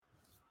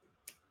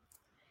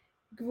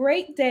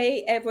Great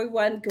day,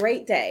 everyone.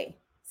 Great day.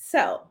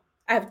 So,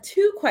 I have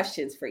two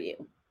questions for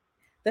you.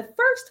 The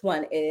first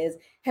one is: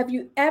 have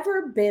you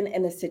ever been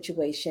in a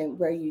situation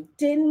where you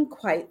didn't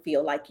quite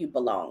feel like you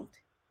belonged?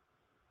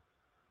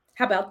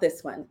 How about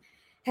this one?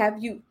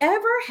 Have you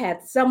ever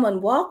had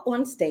someone walk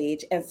on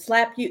stage and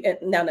slap you?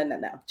 No, no, no,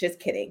 no. Just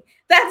kidding.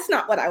 That's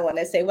not what I want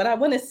to say. What I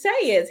want to say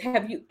is: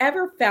 have you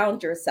ever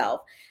found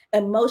yourself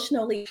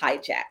emotionally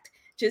hijacked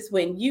just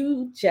when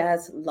you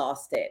just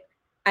lost it?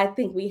 I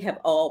think we have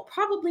all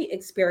probably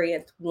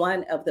experienced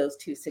one of those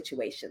two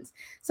situations.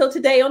 So,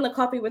 today on the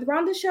Coffee with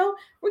Rhonda show,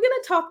 we're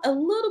going to talk a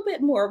little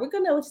bit more. We're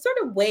going to sort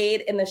of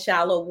wade in the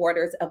shallow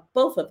waters of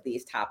both of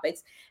these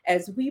topics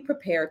as we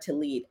prepare to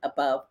lead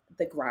above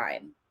the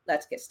grind.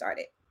 Let's get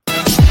started.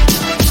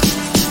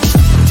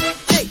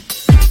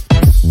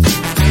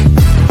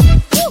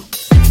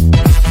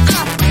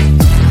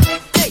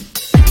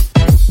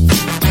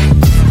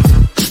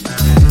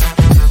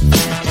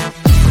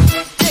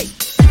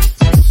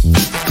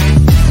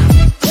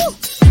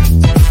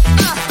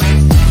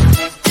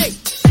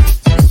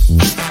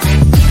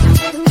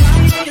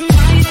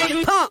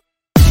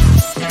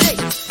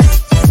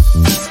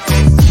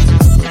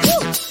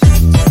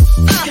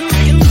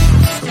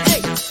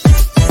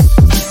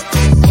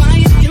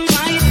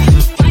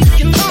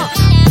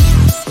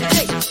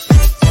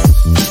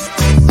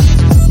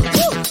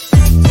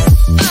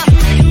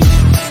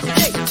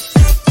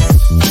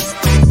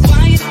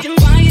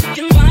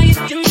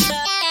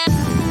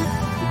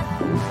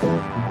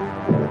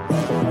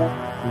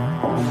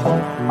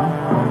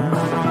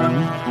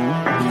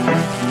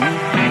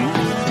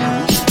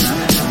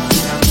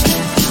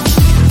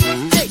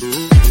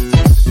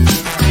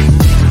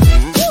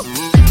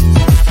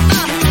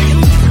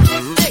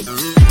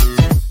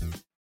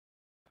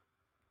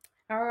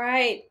 All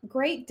right.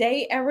 Great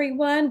day,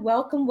 everyone.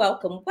 Welcome,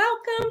 welcome,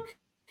 welcome.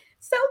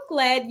 So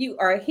glad you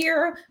are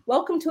here.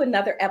 Welcome to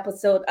another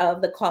episode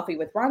of the Coffee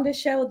with Rhonda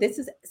show. This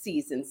is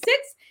season 6.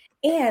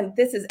 And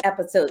this is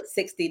episode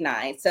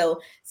 69. So,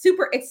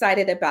 super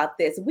excited about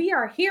this. We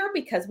are here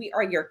because we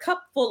are your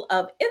cup full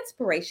of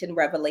inspiration,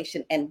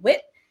 revelation, and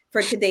wit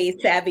for today's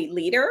savvy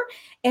leader.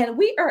 And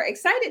we are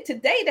excited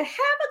today to have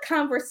a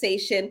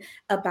conversation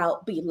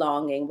about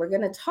belonging. We're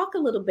going to talk a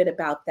little bit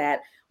about that,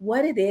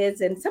 what it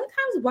is, and sometimes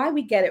why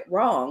we get it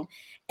wrong.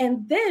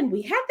 And then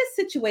we had this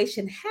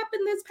situation happen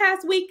this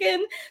past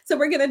weekend. So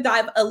we're going to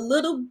dive a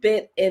little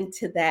bit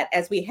into that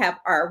as we have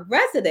our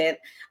resident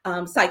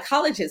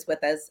psychologist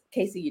with us.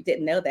 Casey, you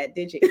didn't know that,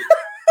 did you?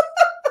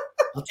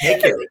 I'll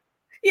take it.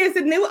 It's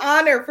a new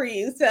honor for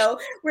you. So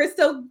we're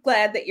so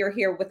glad that you're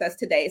here with us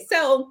today.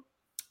 So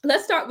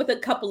let's start with a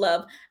couple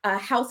of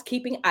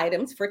housekeeping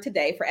items for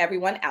today for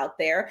everyone out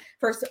there.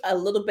 First, a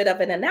little bit of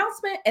an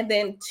announcement, and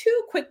then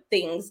two quick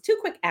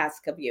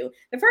asks of you.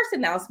 The first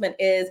announcement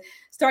is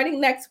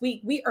starting next week,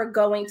 we are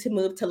going to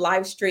move to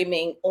live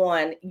streaming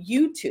on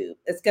YouTube.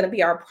 It's going to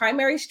be our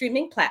primary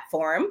streaming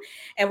platform,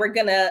 and we're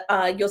going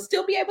to, you'll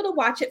still be able to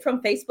watch it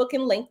from Facebook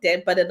and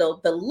LinkedIn, but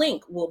the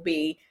link will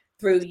be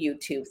through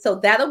YouTube. So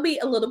that'll be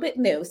a little bit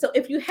new. So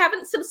if you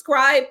haven't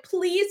subscribed,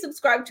 please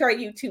subscribe to our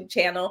YouTube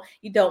channel.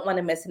 You don't want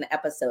to miss an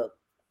episode.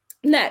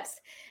 Next,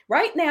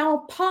 right now,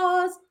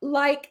 pause,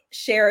 like,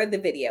 share the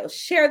video.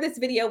 Share this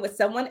video with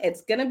someone.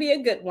 It's going to be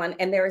a good one.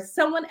 And there is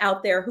someone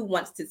out there who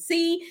wants to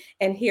see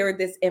and hear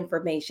this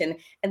information.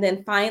 And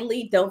then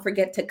finally, don't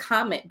forget to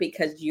comment,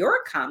 because your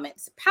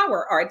comments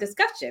power our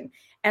discussion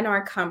and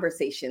our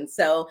conversation.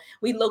 So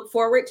we look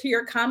forward to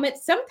your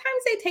comments. Sometimes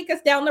they take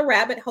us down the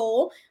rabbit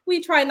hole. We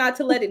try not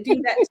to let it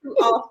do that too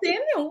often,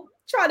 and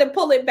try to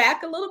pull it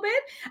back a little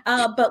bit.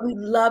 But we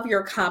love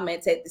your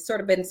comments. It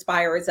sort of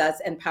inspires us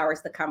and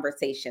powers the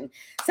conversation.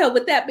 So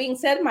with that being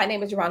said, my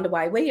name is Rhonda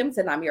Y. Williams,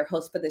 and I'm your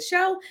host for the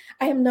show.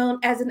 I am known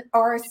as an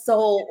R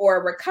soul,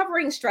 or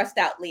recovering stressed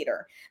out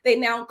leader. They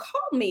now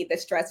call me the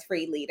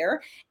stress-free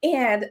leader,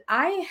 and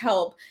I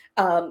help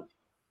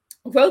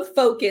growth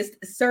focused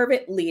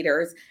servant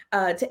leaders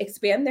to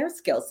expand their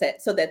skill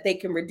set so that they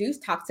can reduce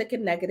toxic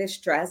and negative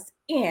stress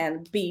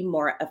and be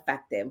more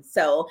effective.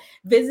 So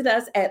visit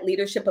us at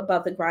Leadership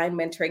Above the Grind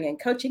Mentoring and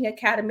Coaching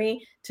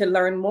Academy to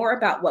learn more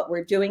about what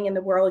we're doing in the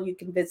world. You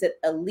can visit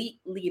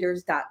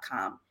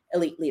eliteleaders.com.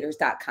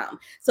 eliteleaders.com.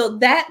 So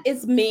that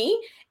is me.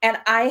 And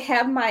I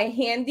have my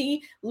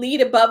handy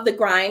Lead Above the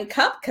Grind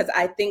cup, because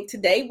I think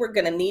today we're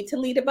going to need to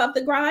lead above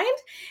the grind.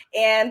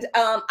 And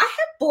I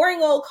have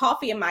boring old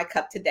coffee in my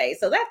cup today.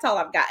 So that's all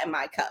I've got in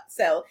my cup.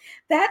 So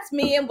that's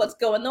me and what's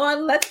going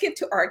on. Let's get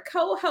to our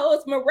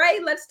co-host, Murray.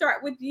 Let's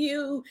start with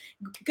you.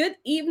 Good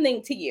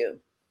evening to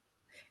you.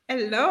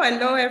 Hello,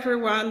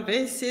 everyone.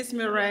 This is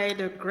Mireille,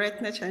 the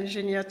greatness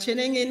engineer,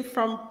 tuning in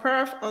from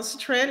Perth,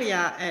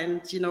 Australia.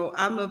 And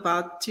I'm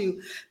about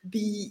to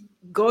be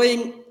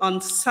going on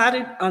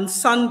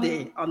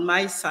Sunday on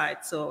my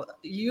side. So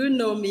you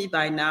know me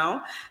by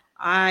now.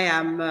 I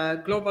am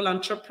a global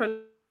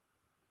entrepreneur.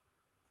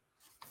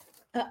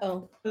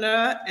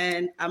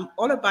 And I'm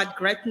all about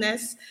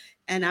greatness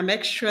And I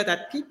make sure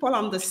that people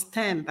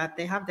understand that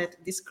they have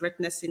this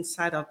greatness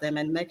inside of them,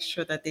 and make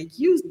sure that they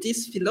use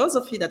this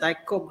philosophy that I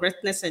call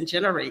greatness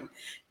engineering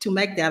to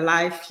make their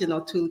life,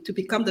 to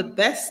become the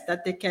best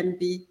that they can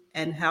be,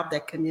 and help their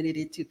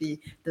community to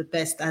be the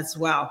best as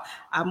well.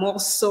 I'm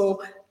also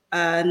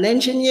an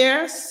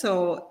engineer,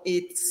 so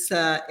it's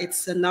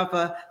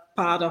another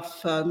part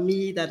of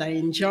me that I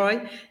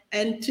enjoy.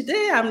 And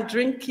today I'm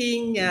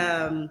drinking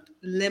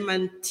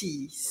lemon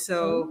tea,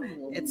 so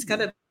it's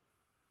gonna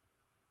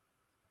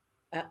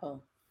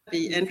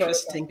be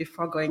interesting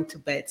before going to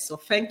bed. So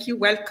thank you.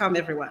 Welcome,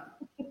 everyone.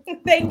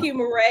 Thank you,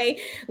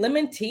 Marae.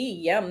 Lemon tea,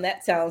 yum,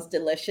 that sounds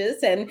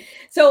delicious. And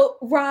so,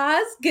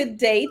 Roz, good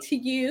day to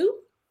you.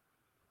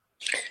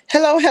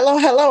 Hello, hello,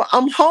 hello.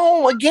 I'm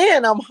home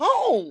again. I'm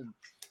home.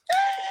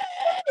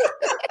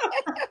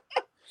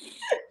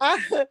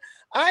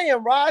 I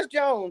am Roz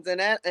Jones, and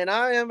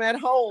I am at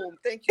home.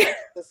 Thank you.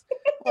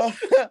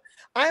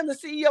 I am the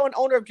CEO and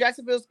owner of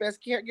Jacksonville's Best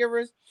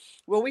Caregivers,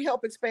 where we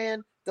help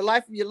expand the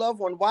life of your loved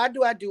one. Why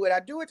do I do it? I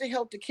do it to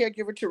help the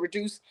caregiver to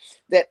reduce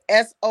that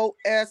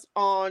SOS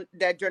on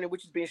that journey,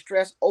 which is being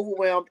stressed,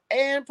 overwhelmed,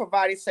 and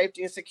providing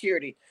safety and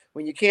security.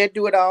 When you can't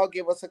do it all,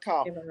 give us a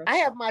call. I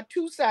have my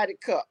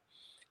two-sided cup.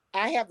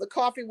 I have the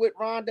coffee with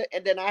Rhonda,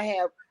 and then I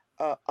have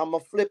I'm gonna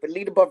flip it,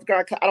 lead above the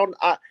ground.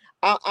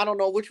 I don't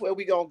know which way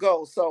we're gonna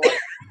go, so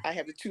I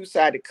have the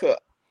two-sided cup,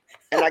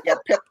 and I got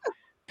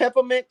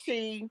peppermint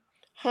tea,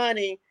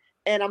 honey,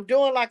 and I'm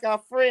doing like our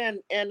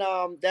friend in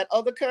that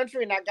other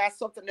country, and I got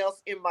something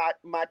else in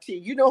my tea.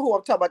 You know who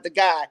I'm talking about? The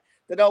guy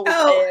that always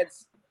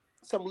adds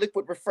some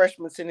liquid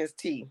refreshments in his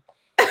tea.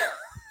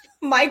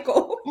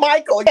 Michael,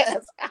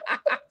 yes.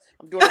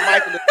 I'm doing a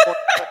Michael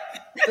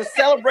to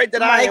celebrate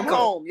that I am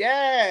home.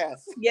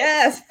 Yes.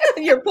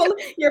 You're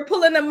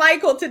pulling a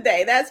Michael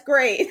today. That's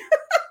great.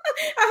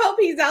 I hope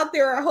he's out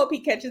there. I hope he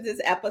catches this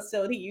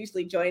episode. He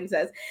usually joins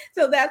us.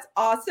 So that's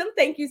awesome.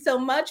 Thank you so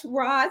much,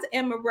 Roz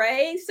and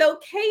Marae. So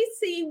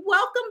Casey,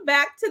 welcome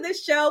back to the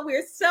show.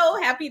 We're so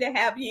happy to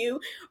have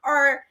you.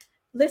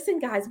 Listen,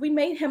 guys, we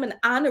made him an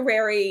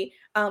honorary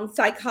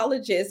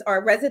psychologist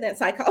or resident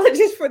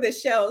psychologist for the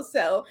show.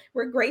 So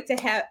we're glad to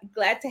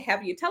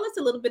have you. Tell us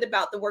a little bit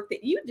about the work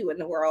that you do in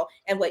the world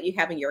and what you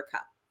have in your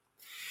cup.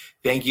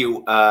 Thank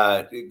you.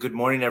 Good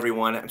morning,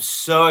 everyone. I'm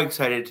so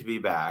excited to be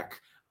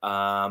back.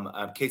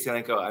 I'm Casey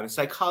Alenko. I'm a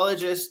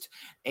psychologist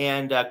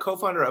and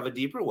co-founder of A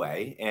Deeper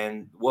Way.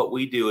 And what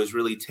we do is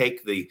really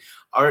take the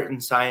art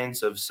and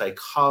science of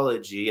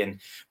psychology and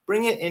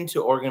bring it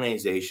into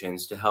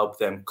organizations to help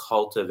them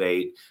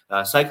cultivate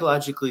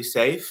psychologically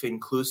safe,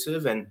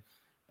 inclusive, and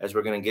as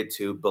we're going to get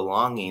to,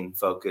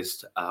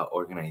 belonging-focused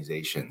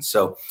organizations.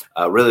 So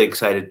really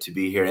excited to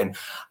be here. And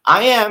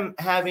I am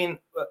having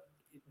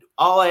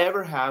all I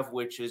ever have,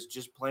 which is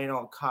just plain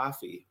old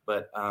coffee,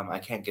 but I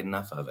can't get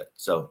enough of it.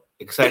 So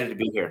excited to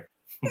be here.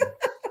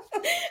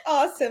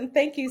 Awesome.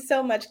 Thank you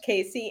so much,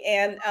 Casey.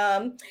 And,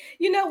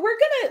 we're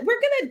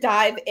gonna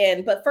dive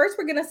in, but first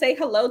we're going to say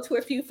hello to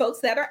a few folks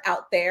that are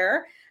out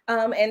there.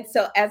 And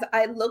so as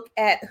I look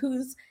at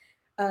who's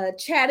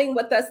chatting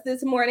with us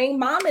this morning,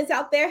 Mom is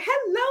out there.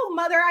 Hello,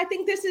 Mother. I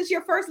think this is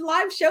your first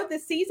live show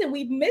this season.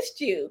 We've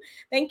missed you.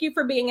 Thank you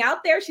for being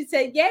out there. She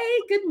said, yay,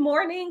 good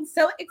morning.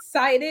 So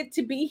excited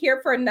to be here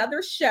for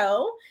another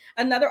show,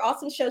 another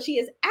awesome show. She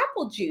is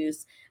apple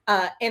juice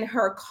in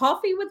her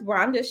Coffee with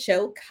Rhonda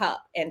show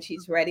cup, and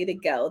she's ready to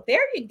go. There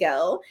you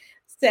go.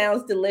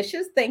 Sounds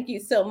delicious. Thank you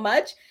so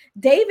much.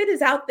 David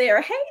is out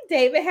there. Hey,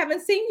 David,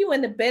 haven't seen you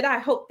in a bit. I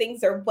hope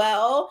things are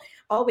well.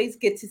 Always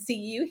good to see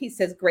you. He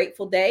says,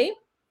 grateful day.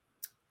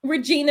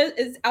 Regina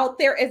is out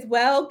there as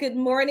well. Good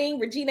morning,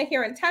 Regina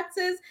here in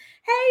Texas.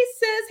 Hey,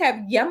 sis,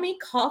 have yummy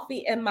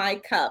coffee in my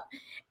cup.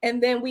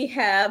 And then we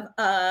have,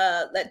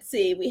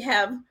 we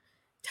have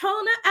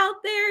Tona out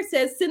there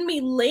says, send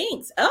me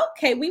links.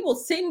 Okay, we will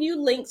send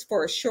you links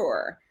for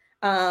sure.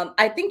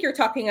 I think you're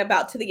talking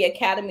about to the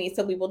Academy,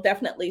 so we will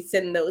definitely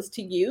send those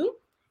to you.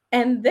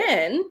 And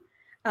then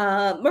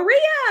Maria,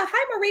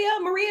 hi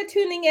Maria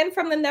tuning in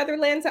from the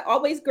Netherlands.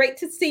 Always great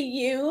to see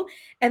you.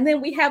 And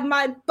then we have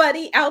my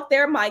buddy out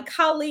there, my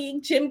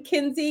colleague Jim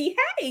Kinsey.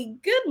 Hey,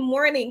 good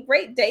morning,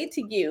 great day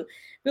to you.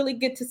 Really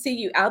good to see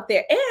you out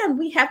there. And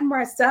we have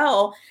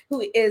Marcel,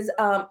 who is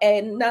a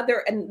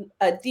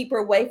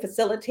Deeper Way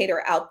facilitator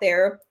out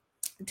there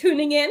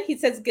tuning in. He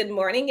says, good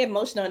morning,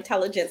 emotional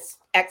intelligence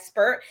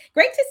expert.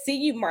 Great to see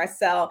you,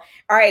 Marcel.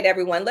 All right,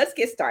 everyone, let's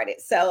get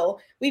started. So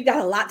we've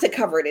got a lot to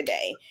cover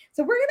today.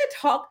 So we're going to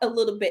talk a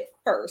little bit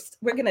first.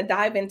 We're going to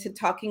dive into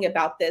talking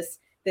about this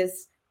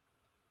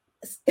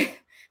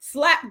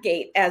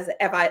Slapgate, as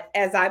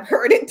I've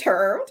heard it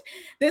termed.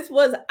 This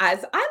was,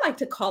 as I like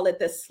to call it,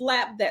 the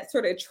slap that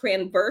sort of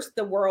traversed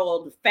the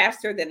world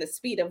faster than the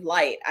speed of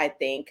light, I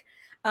think.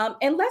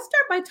 And let's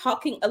start by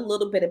talking a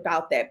little bit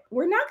about that.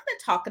 We're not going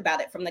to talk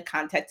about it from the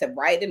context of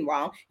right and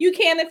wrong. You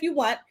can if you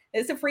want.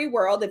 It's a free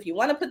world. If you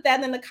want to put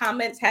that in the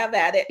comments, have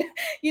at it,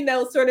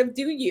 sort of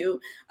do you.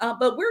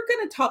 But we're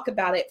going to talk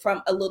about it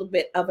from a little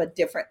bit of a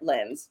different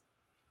lens.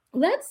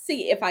 let's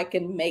see if I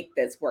can make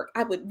this work.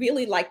 I would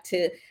really like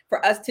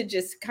for us to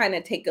just kind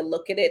of take a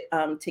look at it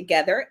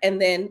together,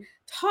 and then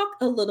talk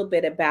a little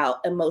bit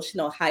about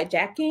emotional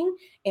hijacking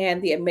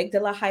and the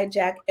amygdala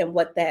hijack and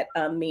what that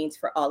means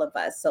for all of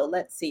us. So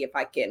let's see if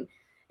I can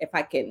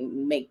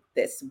make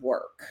this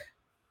work.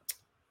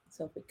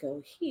 So if we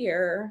go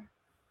here.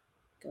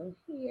 All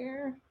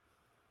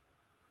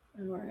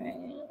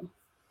right.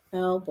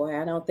 Oh boy,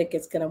 I don't think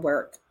it's going to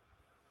work.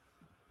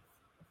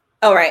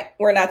 All right,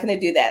 we're not going to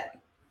do that.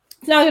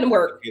 It's not going to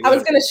work. I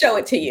was going to show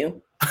it to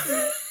you.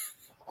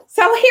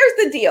 So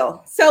here's the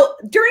deal. So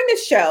during the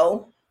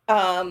show,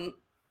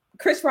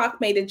 Chris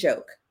Rock made a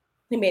joke.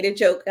 He made a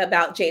joke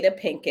about Jada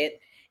Pinkett,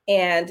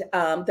 and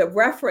the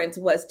reference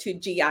was to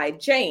G.I.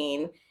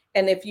 Jane.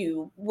 And if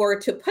you were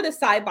to put a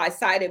side by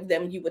side of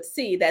them, you would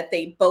see that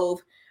they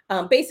both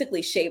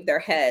basically shaved their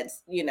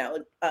heads,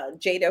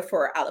 Jada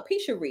for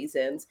alopecia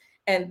reasons,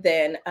 and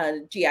then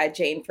G.I.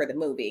 Jane for the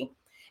movie.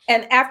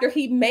 And after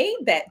he made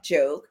that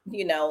joke,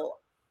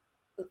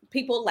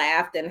 people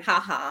laughed and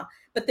haha.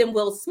 But then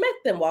Will Smith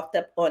then walked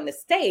up on the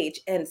stage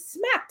and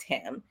smacked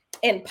him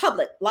in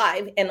public,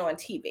 live, and on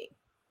TV.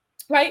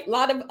 Right? A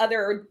lot of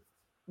other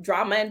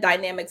drama and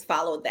dynamics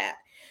followed that.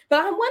 But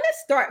I want to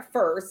start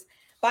first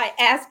by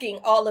asking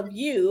all of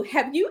you,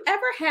 have you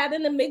ever had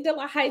an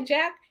amygdala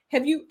hijack?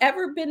 Have you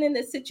ever been in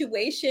a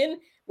situation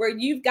where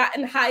you've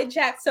gotten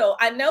hijacked? So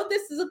I know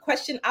this is a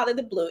question out of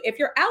the blue. If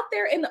you're out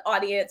there in the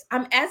audience,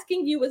 I'm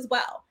asking you as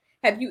well.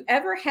 Have you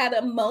ever had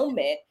a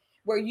moment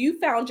where you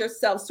found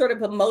yourself sort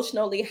of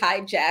emotionally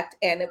hijacked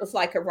and it was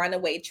like a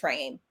runaway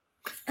train?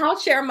 I'll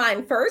share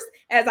mine first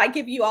as I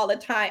give you all the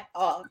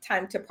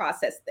time to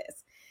process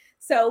this.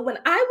 So when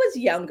I was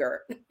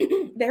younger,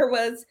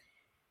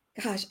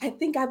 I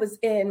think I was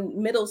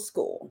in middle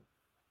school,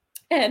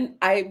 and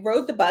I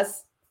rode the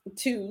bus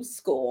to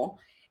school,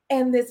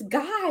 and this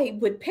guy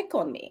would pick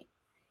on me,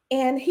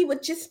 and he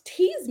would just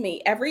tease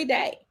me every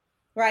day,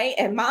 right?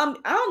 And Mom,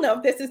 I don't know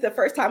if this is the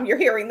first time you're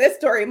hearing this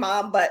story,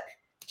 Mom, but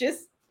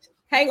just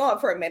hang on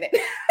for a minute.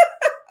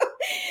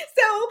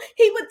 So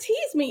he would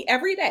tease me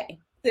every day,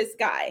 this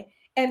guy.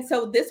 And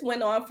so this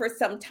went on for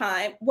some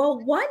time. Well,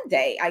 one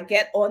day I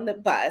get on the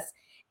bus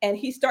and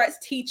he starts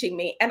teaching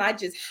me, and I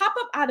just hop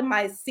up out of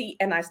my seat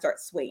and I start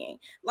swinging,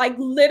 like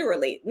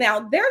literally.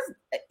 Now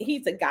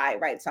he's a guy,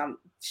 right? So I'm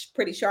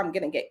pretty sure I'm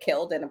going to get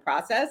killed in the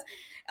process.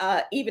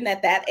 Even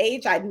at that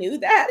age, I knew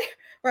that,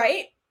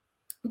 right?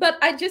 But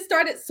I just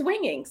started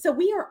swinging. So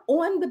we are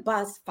on the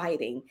bus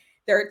fighting.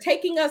 They're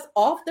taking us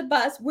off the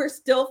bus. We're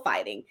still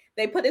fighting.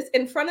 They put us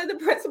in front of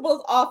the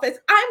principal's office.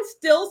 I'm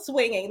still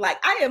swinging. Like,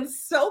 I am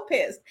so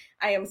pissed.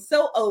 I am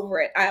so over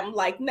it. I'm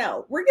like,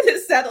 no, we're going to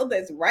settle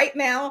this right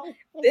now.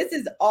 This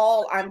is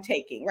all I'm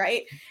taking,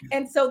 right?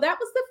 And so that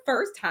was the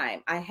first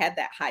time I had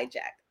that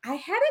hijack. I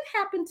had it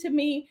happen to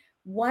me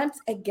once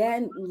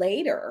again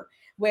later,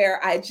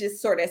 where I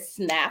just sort of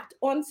snapped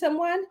on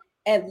someone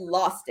and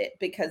lost it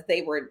because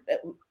they were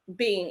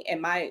being, in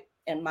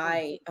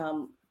my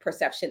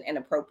perception,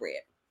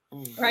 inappropriate,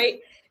 right?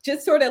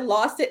 Just sort of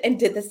lost it and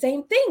did the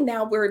same thing.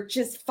 Now we're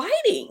just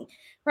fighting,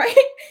 right?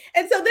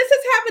 And so this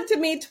has happened to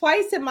me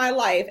twice in my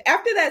life.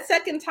 After that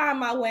second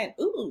time, I went,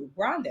 ooh,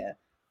 Rhonda,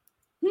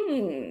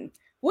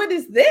 what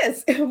is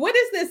this? What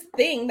is this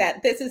thing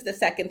that this is the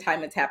second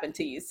time it's happened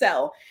to you?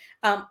 So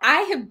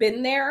I have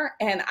been there,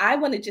 and I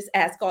want to just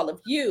ask all of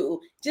you,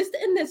 just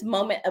in this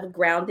moment of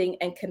grounding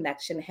and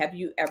connection, have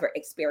you ever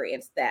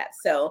experienced that?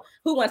 So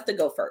who wants to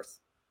go first?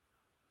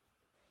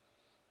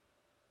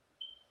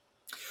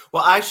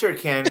 Well, I sure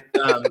can.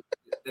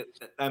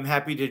 I'm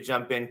happy to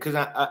jump in because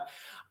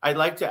I'd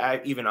like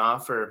to even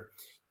offer,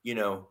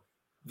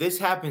 this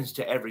happens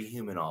to every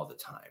human all the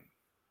time.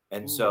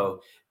 And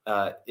so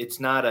it's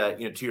not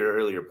to your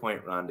earlier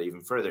point, Rhonda,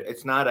 even further,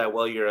 it's not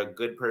well, you're a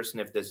good person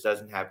if this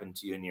doesn't happen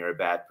to you and you're a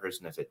bad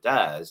person if it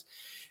does.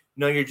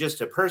 No, you're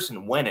just a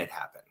person when it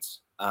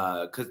happens,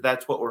 because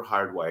that's what we're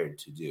hardwired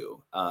to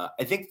do.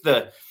 I think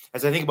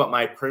as I think about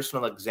my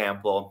personal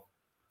example,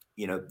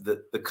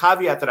 the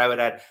caveat that I would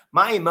add,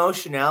 my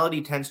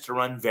emotionality tends to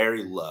run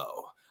very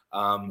low.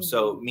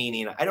 So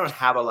meaning I don't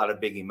have a lot of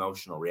big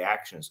emotional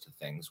reactions to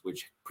things,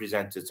 which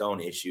presents its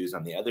own issues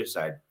on the other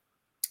side.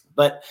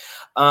 But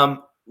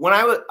when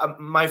I was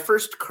my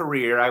first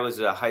career, I was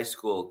a high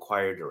school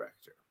choir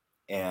director.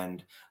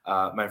 And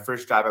my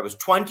first job, I was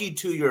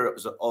 22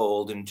 years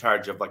old, in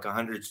charge of like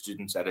 100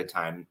 students at a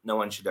time. No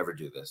one should ever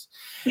do this.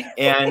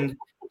 And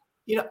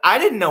I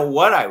didn't know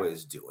what I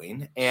was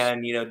doing,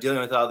 and, dealing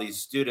with all these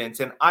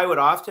students. And I would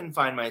often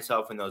find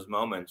myself in those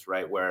moments,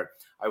 right, where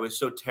I was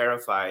so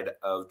terrified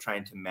of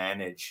trying to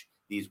manage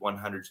these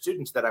 100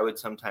 students that I would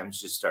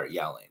sometimes just start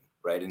yelling,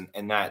 right?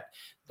 And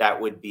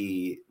that would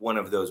be one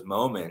of those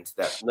moments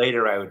that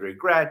later I would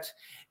regret,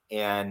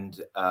 and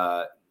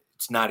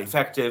it's not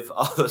effective,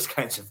 all those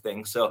kinds of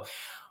things. So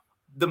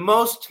the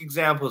most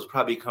examples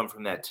probably come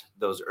from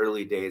those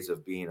early days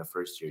of being a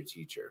first-year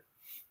teacher.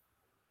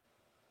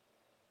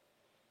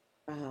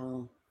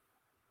 Wow.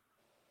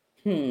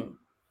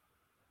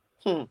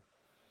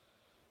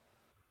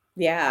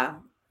 Yeah.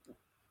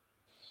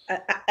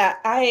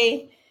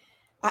 I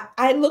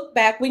look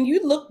back, when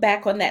you look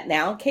back on that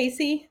now,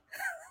 Casey,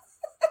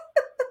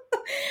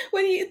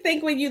 what do you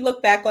think when you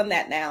look back on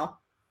that now?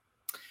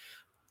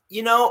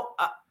 You know,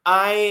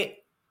 I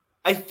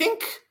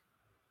think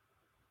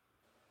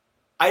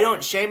I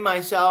don't shame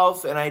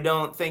myself, and I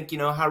don't think,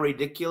 how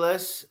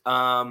ridiculous.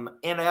 And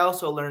I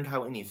also learned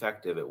how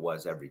ineffective it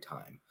was every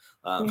time.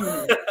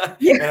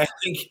 Yeah. And I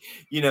think,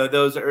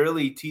 those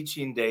early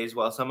teaching days,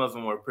 while some of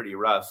them were pretty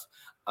rough,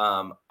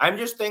 I'm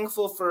just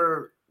thankful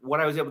for what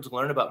I was able to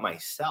learn about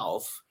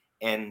myself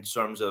in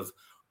terms of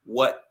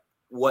what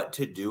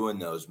to do in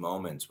those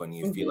moments when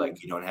you feel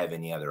like you don't have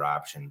any other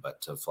option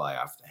but to fly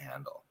off the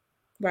handle.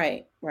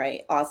 Right.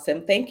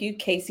 Awesome. Thank you,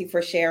 Casey,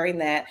 for sharing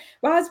that.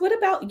 Roz, what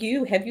about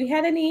you? Have you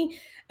had any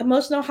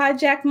emotional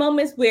hijack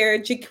moments where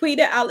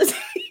Jaquita Alice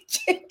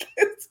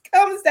Jenkins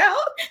comes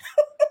out?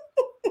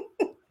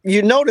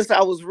 You notice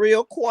I was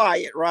real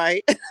quiet,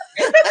 right?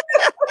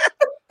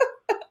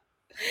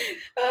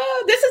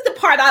 Oh, this is the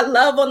part I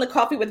love on the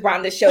Coffee with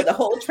Rhonda show, the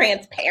whole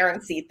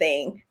transparency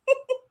thing.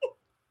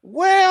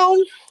 Well,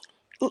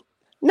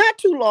 not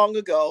too long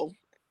ago,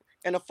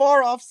 in a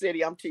far off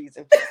city, I'm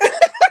teasing.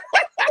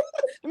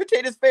 Let me tell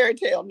you this fairy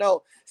tale.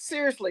 No,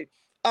 seriously.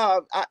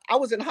 I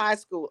was in high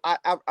school.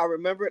 I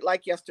remember it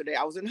like yesterday.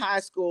 I was in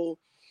high school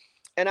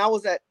and I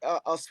was at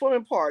a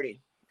swimming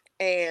party,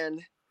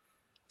 and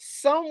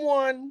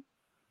someone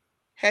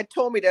had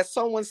told me that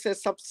someone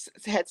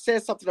had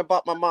said something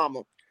about my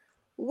mama.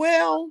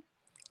 Well,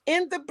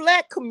 in the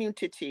Black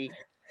community,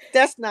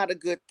 that's not a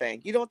good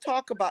thing. You don't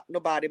talk about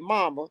nobody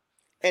mama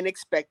and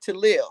expect to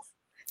live.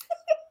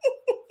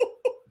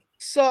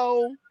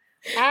 So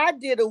I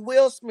did a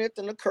Will Smith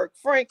and a Kirk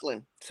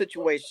Franklin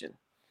situation.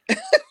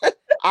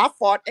 I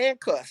fought and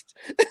cussed.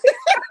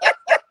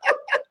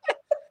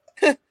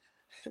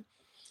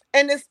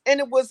 and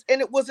it was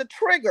a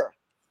trigger.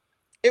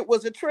 It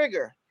was a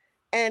trigger.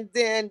 And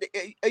then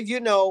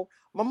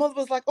my mother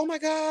was like, "Oh my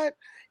God,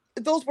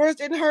 those words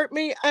didn't hurt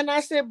me." And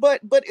I said,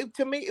 but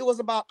to me, it was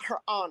about her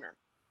honor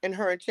and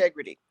her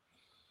integrity.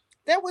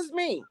 That was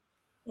me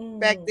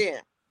back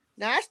then.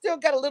 Now I still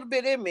got a little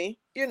bit in me,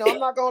 I'm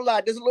not gonna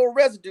lie. There's a little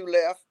residue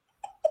left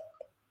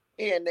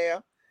in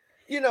there,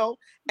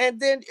 and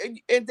then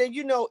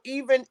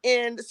even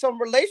in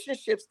some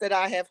relationships that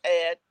I have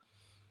had,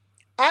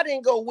 I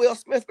didn't go Will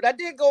Smith, but I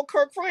did go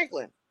Kirk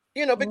Franklin,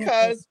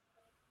 because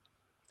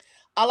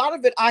a lot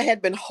of it I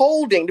had been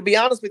holding. To be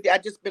honest with you, I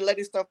just been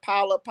letting stuff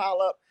pile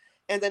up,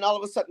 and then all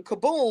of a sudden,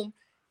 kaboom!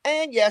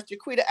 And yes,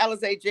 Jaquita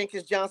Alize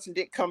Jenkins Johnson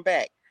did come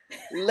back.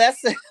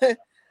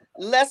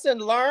 Lesson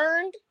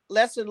learned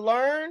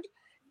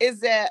is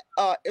that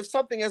if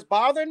something is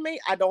bothering me,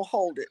 I don't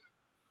hold it.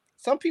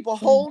 Some people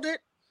hold it,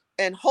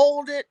 and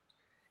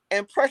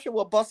pressure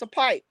will bust a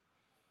pipe.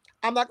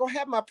 I'm not going to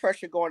have my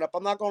pressure going up.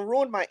 I'm not going to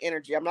ruin my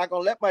energy. I'm not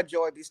going to let my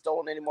joy be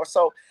stolen anymore.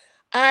 So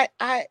I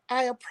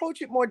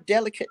approach it more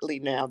delicately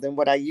now than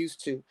what I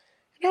used to.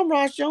 And I'm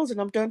Roz Jones,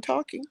 and I'm done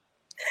talking.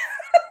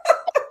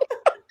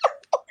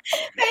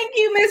 Thank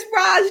you, Miss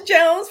Roz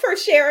Jones, for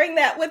sharing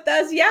that with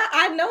us. Yeah,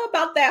 I know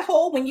about that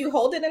whole when you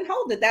hold it and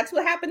hold it. That's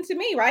what happened to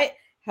me, right?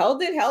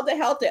 Held it.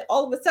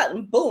 All of a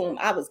sudden, boom,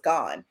 I was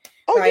gone.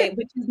 Right, yeah.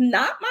 Which is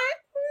not my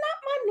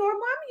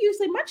normal. I'm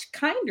usually much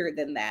kinder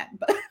than that,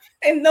 but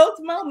in those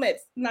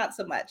moments, not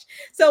so much.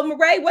 So,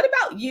 Marae, what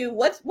about you?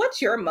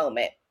 What's your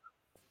moment?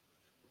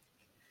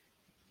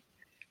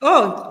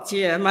 Oh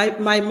dear,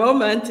 my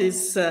moment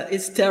is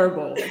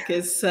terrible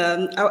because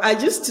I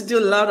used to do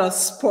a lot of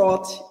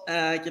sport,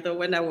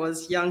 when I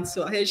was young.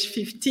 So at age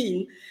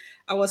 15,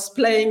 I was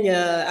playing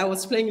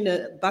in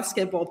a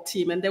basketball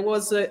team, and there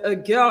was a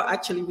girl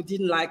actually who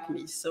didn't like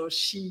me. So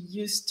she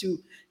used to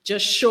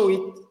just show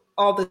it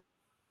all the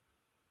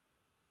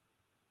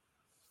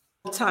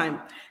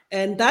time.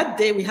 And that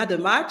day we had a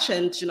match,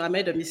 and I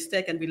made a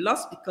mistake and we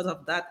lost because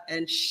of that.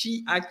 And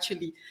she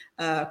actually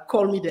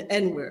called me the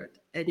N-word.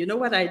 And you know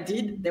what I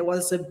did? There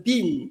was a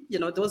bin,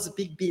 there was a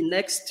big bin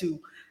next to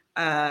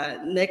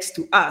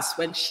us.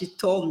 When she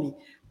told me,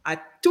 I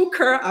took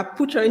her, I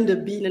put her in the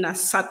bin, and I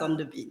sat on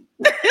the bin.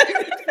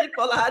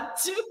 People had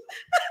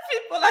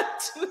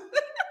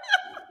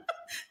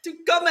to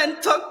come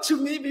and talk to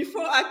me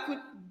before I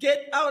could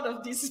get out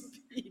of this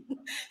bin.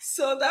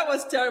 So that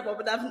was terrible.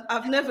 But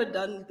I've never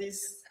done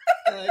this.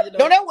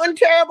 No, that wasn't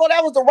terrible.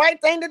 That was the right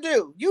thing to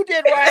do. You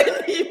did right.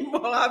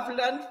 I've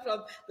learned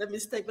from the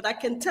mistake. But I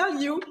can tell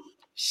you,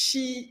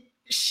 she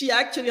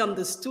actually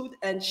understood,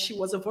 and she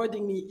was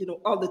avoiding me,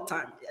 all the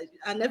time.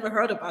 I never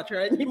heard about her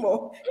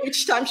anymore.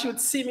 Each time she would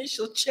see me,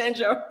 she'll change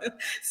her.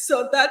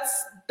 So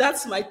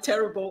that's my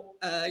terrible,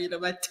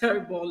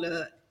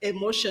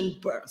 emotion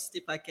burst,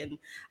 if I can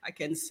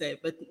say.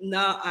 But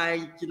now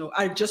I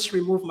just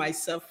remove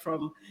myself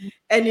from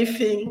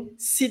anything,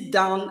 sit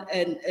down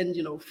and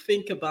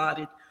think about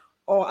it,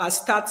 or I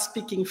start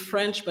speaking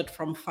French, but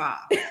from far.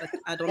 But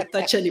I don't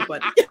touch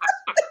anybody.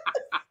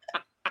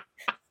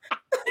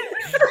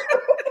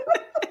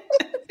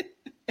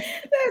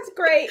 That's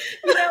great.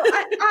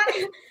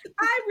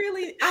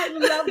 I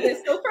love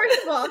this. So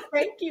first of all,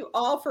 thank you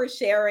all for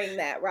sharing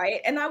that,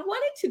 right? And I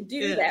wanted to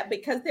do that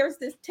because there's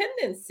this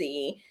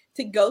tendency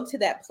to go to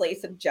that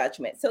place of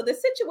judgment. So the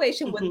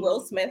situation with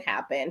Will Smith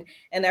happened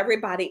and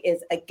everybody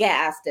is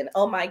aghast and,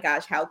 oh my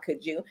gosh, how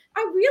could you?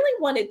 I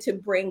really wanted to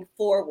bring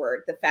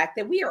forward the fact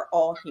that we are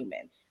all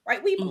human,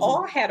 right? We've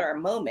all had our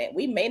moment.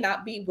 We may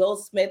not be Will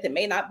Smith, it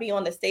may not be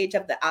on the stage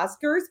of the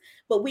Oscars,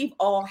 but we've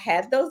all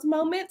had those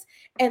moments.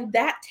 And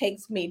that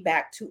takes me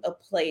back to a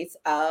place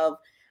of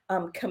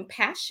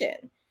compassion,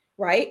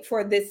 right,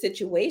 for this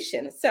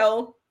situation.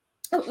 So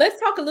let's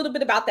talk a little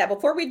bit about that.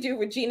 Before we do,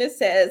 Regina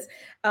says,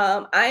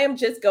 I am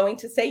just going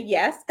to say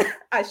yes.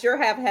 I sure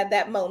have had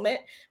that moment,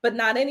 but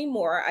not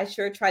anymore. I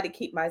sure try to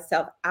keep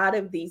myself out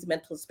of these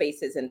mental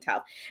spaces and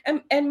tough.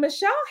 And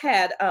Michelle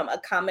had a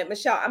comment.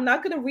 Michelle, I'm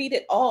not going to read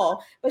it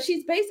all, but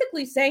she's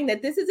basically saying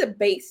that this is a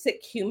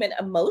basic human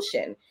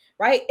emotion,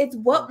 right? It's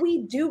what we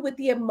do with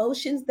the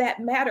emotions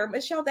that matter.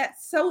 Michelle,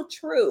 that's so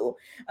true.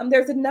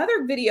 There's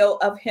another video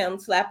of him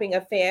slapping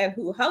a fan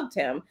who hugged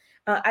him.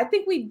 I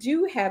think we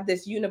do have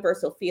this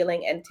universal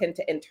feeling and tend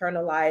to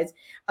internalize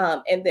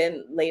and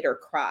then later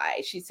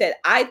cry. She said,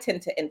 I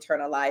tend to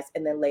internalize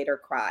and then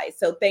later cry.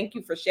 So thank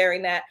you for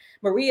sharing that.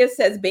 Maria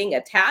says, being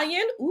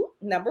Italian,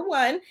 number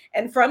one,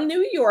 and from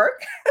New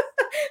York,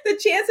 the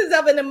chances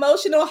of an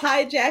emotional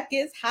hijack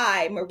is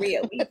high,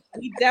 Maria.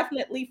 We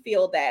definitely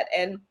feel that.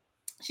 And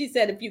she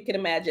said, if you can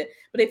imagine,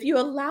 but if you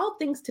allow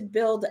things to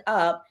build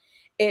up,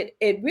 it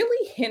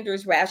really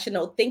hinders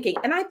rational thinking.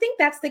 And I think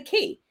that's the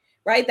key.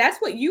 Right. That's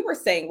what you were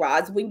saying,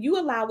 Roz. When you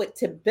allow it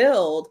to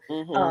build,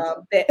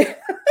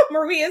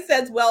 Maria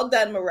says, well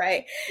done,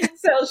 Murray.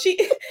 So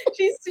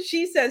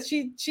she says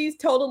she's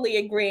totally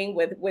agreeing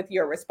with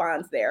your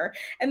response there.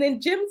 And then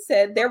Jim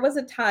said there was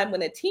a time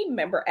when a team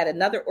member at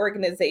another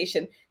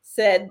organization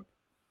said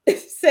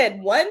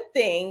one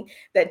thing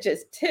that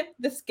just tipped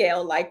the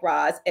scale like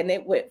Roz, and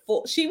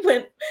she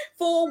went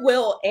full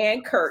Will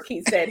and Kirk.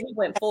 He said he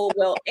went full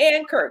Will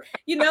and Kirk.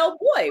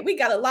 Boy, we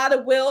got a lot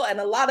of Will and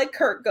a lot of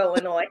Kirk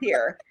going on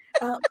here.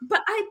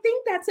 But I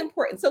think that's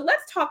important. So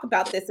let's talk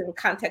about this in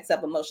context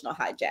of emotional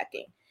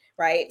hijacking,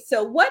 right?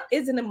 So what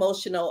is an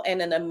emotional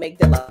and an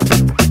amygdala?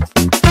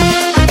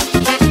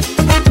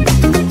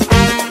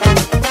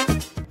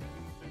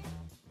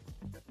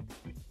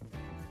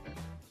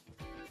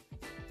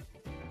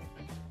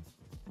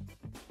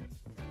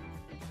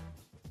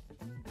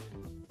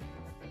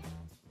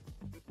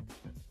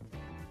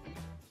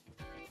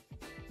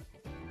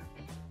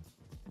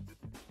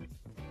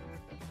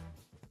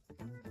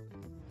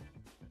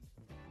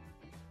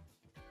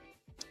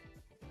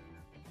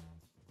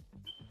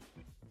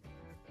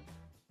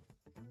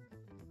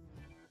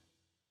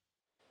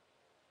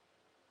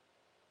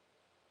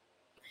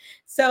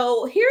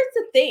 So here's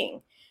the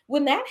thing.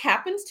 When that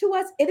happens to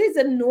us, it is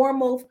a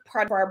normal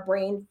part of our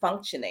brain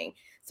functioning.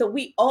 So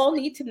we all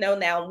need to know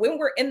now when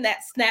we're in that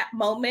snap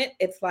moment,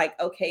 it's like,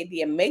 okay,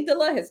 the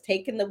amygdala has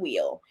taken the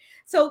wheel.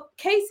 So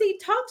Casey,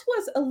 talk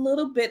to us a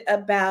little bit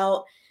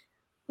about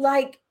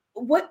like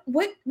what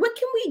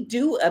can we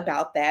do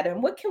about that,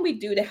 and what can we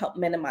do to help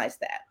minimize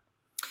that?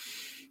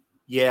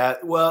 Yeah,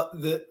 well,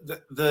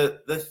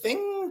 the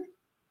thing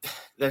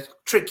that's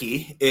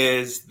tricky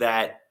is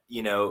that,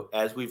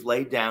 as we've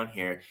laid down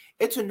here,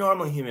 it's a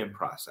normal human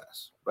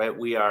process, right?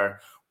 We are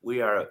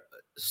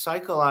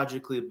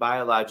psychologically,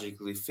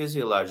 biologically,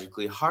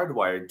 physiologically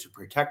hardwired to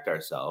protect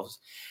ourselves.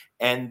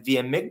 And the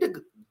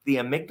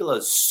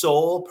amygdala's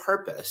sole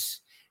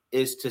purpose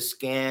is to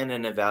scan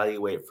and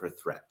evaluate for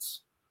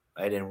threats,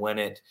 right? And when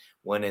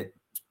it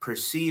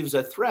perceives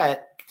a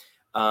threat,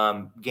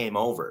 game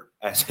over,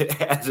 as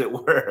it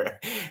were.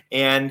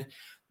 And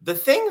the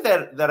thing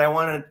that I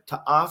wanted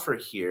to offer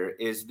here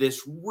is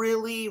this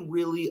really,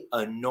 really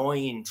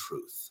annoying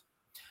truth.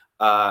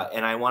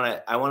 And I want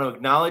to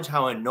acknowledge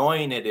how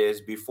annoying it is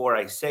before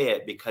I say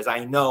it, because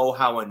I know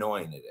how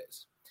annoying it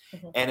is.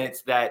 Mm-hmm. And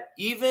it's that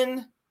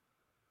even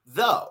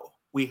though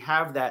we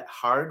have that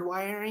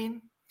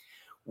hardwiring,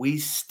 we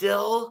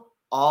still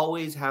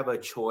always have a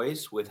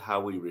choice with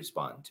how we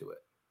respond to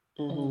it.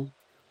 Mm-hmm.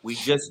 We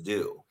just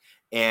do.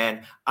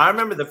 And I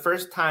remember the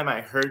first time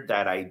I heard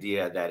that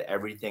idea that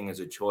everything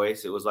is a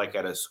choice, it was like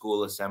at a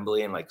school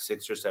assembly in like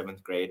 6th or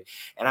 7th grade.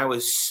 And I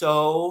was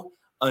so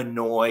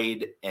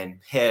annoyed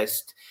and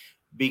pissed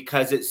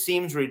because it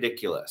seems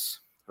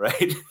ridiculous,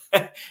 right?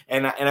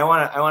 and I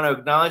want to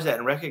acknowledge that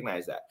and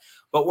recognize that.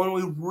 But when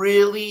we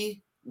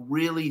really,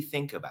 really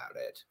think about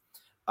it,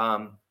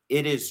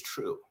 it is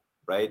true.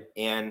 Right.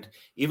 And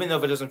even though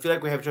if it doesn't feel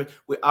like we have a choice,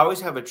 we always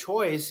have a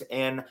choice.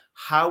 And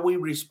how we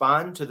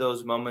respond to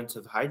those moments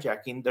of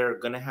hijacking, they're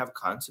going to have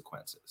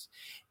consequences.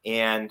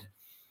 And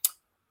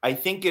I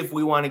think if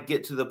we want to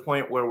get to the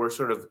point where we're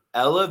sort of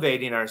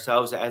elevating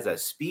ourselves as a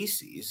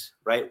species,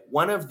 right,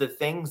 one of the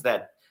things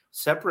that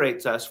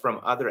separates us from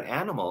other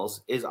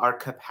animals is our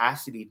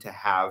capacity to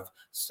have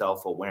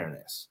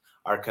self-awareness,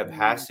 our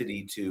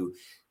capacity to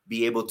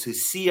be able to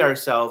see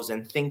ourselves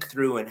and think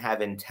through and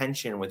have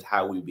intention with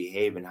how we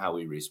behave and how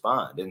we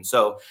respond. And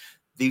so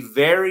the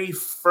very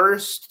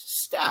first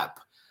step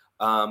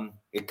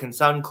It can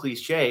sound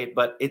cliche,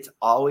 but it's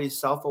always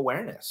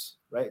self-awareness,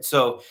 right?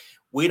 So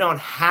we don't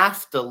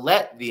have to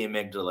let the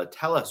amygdala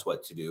tell us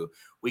what to do.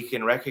 We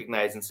can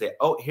recognize and say,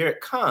 oh, here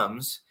it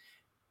comes,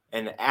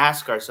 and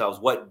ask ourselves,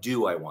 what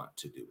do I want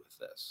to do with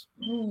this?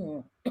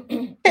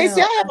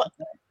 Casey,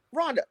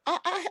 Rhonda,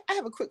 I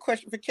have a quick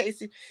question for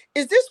Casey.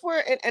 Is this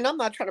where, and I'm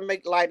not trying to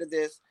make light of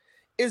this,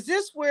 is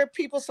this where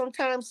people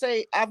sometimes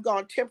say, I've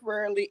gone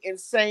temporarily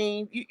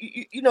insane?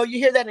 You know, you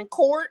hear that in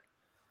court?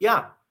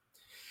 Yeah.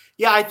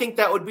 Yeah, I think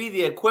that would be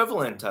the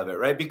equivalent of it,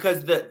 right?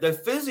 Because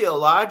the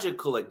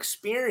physiological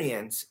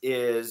experience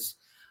is,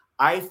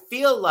 I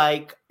feel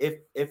like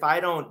if I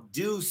don't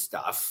do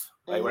stuff,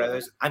 right, whether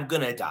I'm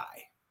gonna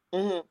die,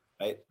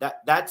 right?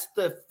 That's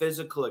the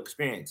physical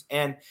experience.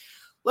 And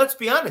let's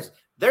be honest,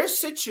 there's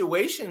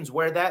situations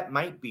where that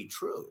might be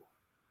true,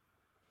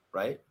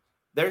 right?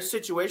 There's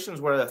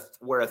situations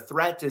where a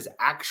threat is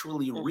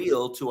actually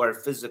real to our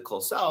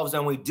physical selves,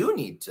 and we do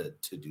need to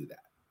do that.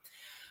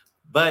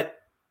 But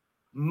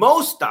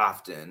most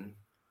often,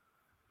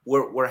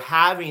 we're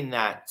having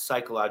that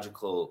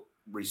psychological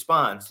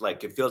response,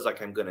 like it feels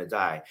like I'm going to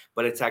die,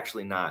 but it's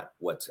actually not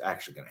what's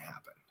actually going to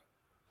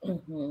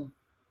happen.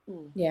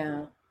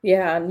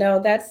 Yeah,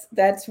 no,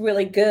 that's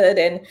really good,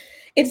 and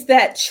it's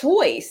that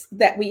choice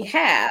that we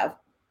have,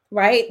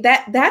 right?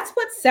 That's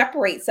what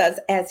separates us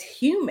as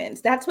humans.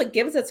 That's what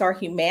gives us our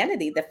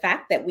humanity, the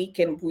fact that we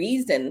can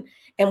reason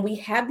and we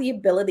have the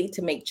ability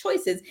to make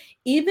choices,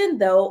 even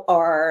though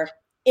our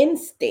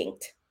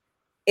instinct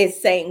is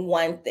saying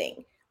one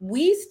thing.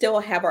 We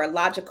still have our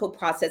logical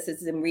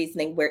processes and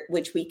reasoning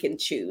which we can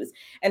choose.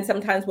 And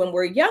sometimes when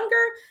we're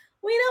younger,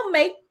 we don't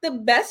make the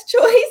best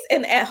choice.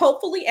 And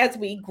hopefully as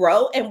we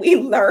grow and we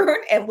learn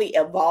and we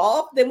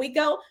evolve, then we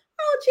go,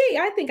 oh, gee,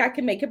 I think I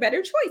can make a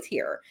better choice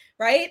here,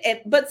 right?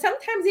 But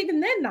sometimes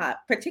even then not,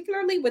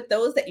 particularly with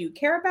those that you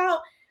care about,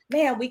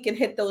 man, we can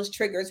hit those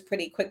triggers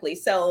pretty quickly.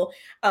 So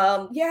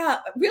yeah,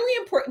 really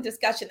important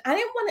discussion. I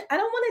don't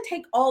want to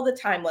take all the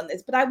time on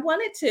this, but I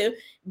wanted to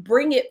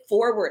bring it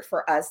forward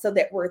for us so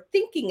that we're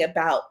thinking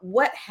about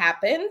what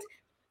happened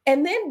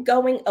and then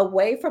going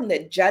away from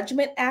the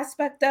judgment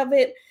aspect of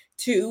it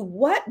to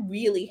what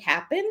really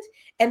happened.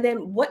 And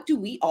then what do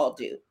we all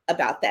do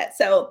about that?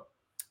 So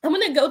I'm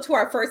going to go to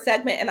our first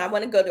segment, and I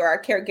want to go to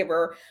our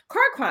Caregiver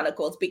Car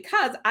Chronicles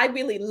because I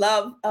really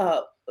love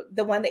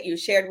the one that you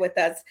shared with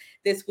us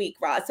this week,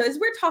 Roz. So as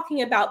we're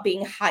talking about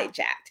being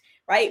hijacked,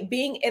 right?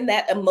 Being in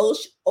that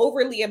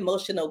overly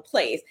emotional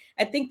place,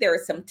 I think there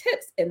are some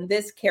tips in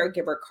this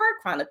Caregiver Car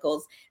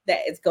Chronicles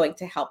that is going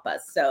to help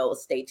us. So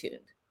stay tuned.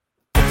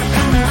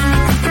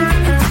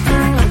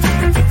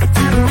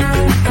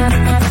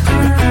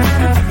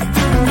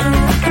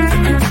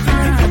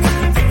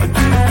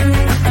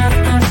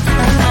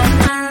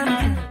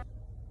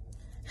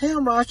 Hey,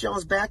 I'm Roz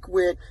Jones back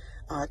with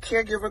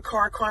Caregiver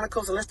Car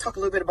Chronicles, and let's talk a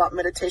little bit about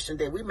meditation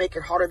today. We make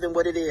it harder than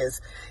what it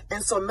is.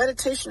 And so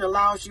meditation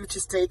allows you to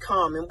stay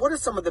calm. And what are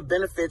some of the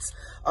benefits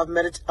of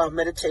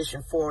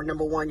meditation? For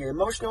number one, your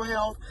emotional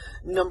health.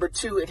 Number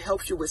two, it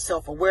helps you with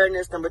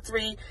self-awareness. Number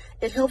three,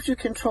 it helps you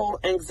control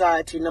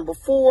anxiety. Number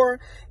four,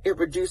 it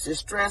reduces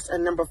stress.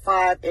 And number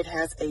five, it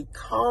has a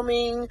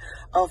calming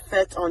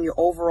effect on your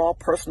overall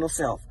personal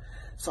self.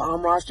 So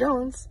I'm Roz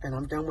Jones, and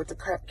I'm done with the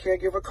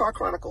Caregiver Car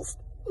Chronicles.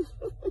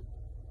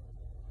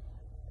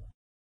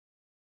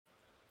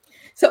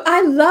 So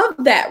I love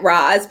that,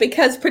 Roz,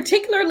 because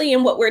particularly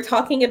in what we're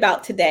talking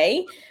about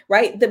today,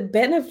 right? The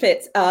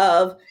benefits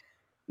of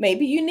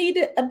maybe you need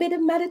a bit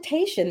of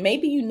meditation,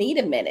 maybe you need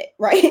a minute,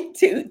 right?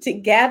 To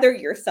gather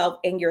yourself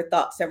and your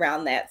thoughts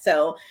around that.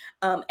 So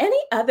any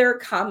other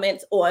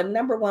comments on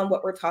number one,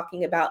 what we're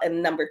talking about,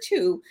 and number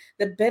two,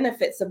 the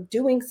benefits of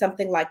doing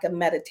something like a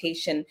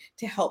meditation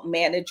to help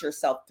manage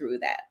yourself through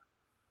that?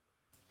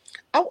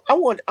 I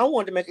wanted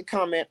to make a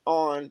comment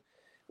on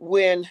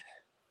when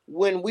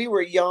we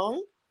were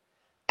young,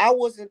 I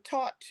wasn't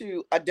taught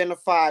to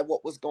identify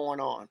what was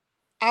going on.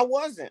 I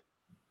wasn't.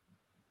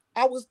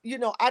 I was,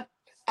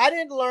 I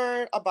didn't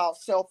learn about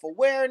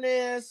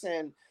self-awareness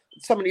and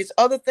some of these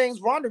other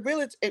things. Rhonda,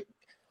 really,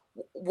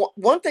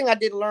 one thing I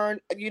didn't learn,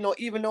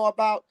 even know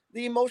about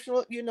the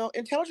emotional,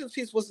 intelligence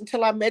piece was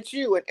until I met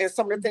you and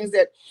some of the things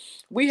that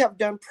we have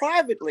done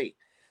privately.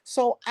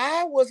 So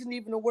I wasn't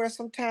even aware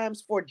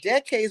sometimes for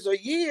decades or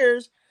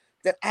years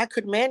that I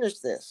could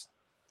manage this.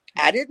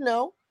 I didn't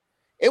know.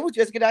 It was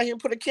just get out here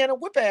and put a can of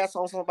whip ass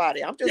on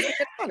somebody. I'm just being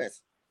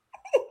honest.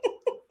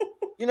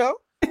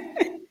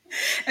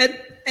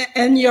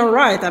 And you're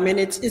right. I mean,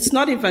 it's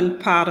not even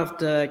part of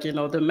the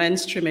the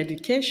mainstream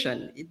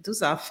education.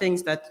 Those are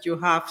things that you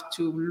have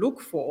to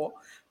look for,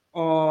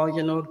 or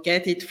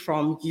get it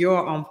from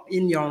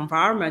in your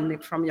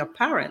environment, from your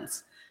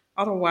parents.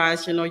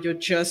 Otherwise, you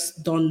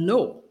just don't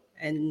know,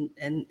 and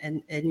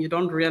you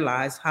don't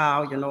realize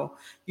how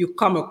you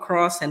come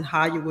across and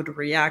how you would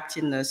react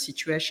in a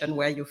situation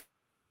where you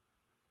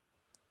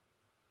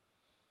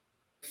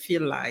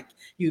feel like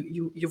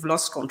you've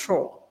lost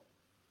control.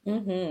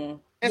 Mm-hmm.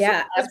 And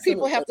yeah, sometimes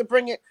people have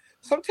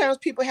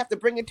to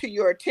bring it to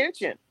your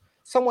attention,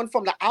 someone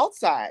from the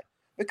outside.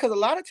 because a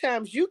lot of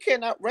times you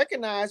cannot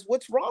recognize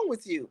what's wrong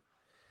with you.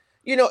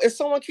 You know, if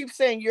someone keeps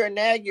saying you're a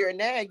nag,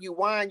 you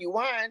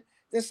whine,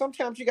 then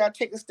sometimes you got to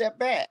take a step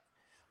back.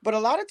 But a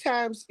lot of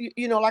times,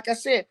 you know, like I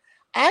said,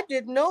 I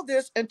didn't know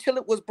this until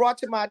it was brought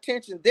to my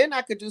attention. Then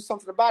I could do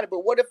something about it.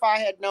 But what if I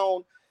had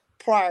known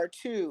prior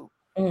to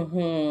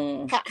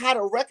how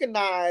to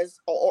recognize,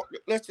 or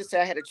let's just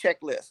say I had a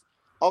checklist.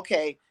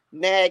 Okay,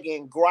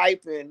 nagging,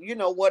 griping, you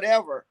know,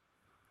 whatever.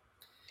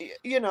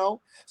 You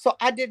know, so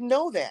I didn't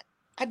know that.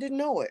 I didn't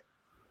know it.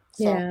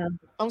 So, Yeah.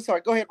 I'm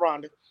sorry. Go ahead,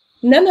 Rhonda.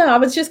 No, I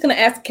was just going to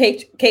ask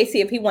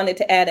Casey if he wanted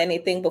to add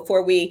anything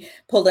before we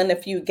pull in a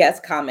few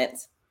guest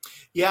comments.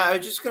 Yeah, I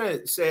was just going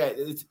to say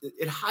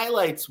it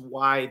highlights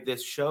why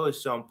this show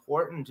is so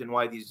important and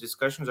why these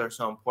discussions are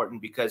so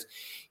important, because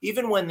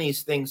even when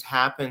these things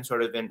happen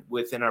sort of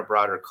within our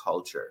broader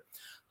culture,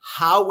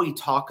 how we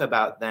talk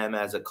about them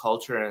as a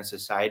culture and a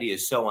society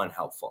is so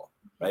unhelpful,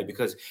 right?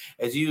 Because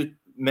as you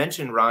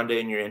mentioned, Rhonda,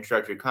 in your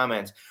introductory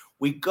comments,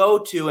 we go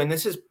to, and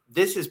this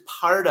is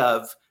part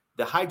of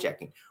the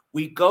hijacking,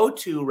 we go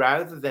to,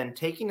 rather than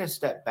taking a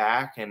step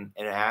back and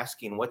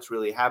asking what's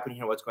really happening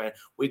here, what's going on,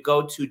 we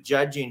go to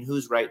judging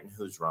who's right and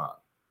who's wrong,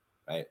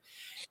 right?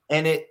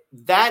 And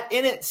that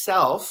in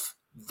itself,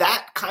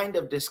 that kind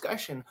of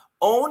discussion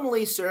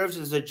only serves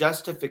as a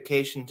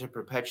justification to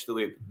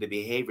perpetuate the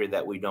behavior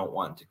that we don't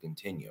want to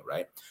continue,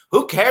 right?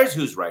 Who cares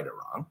who's right or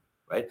wrong,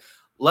 right?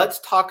 Let's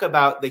talk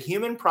about the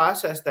human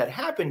process that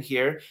happened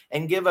here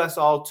and give us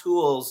all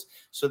tools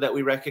so that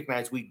we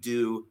recognize we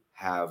do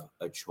have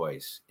a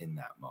choice in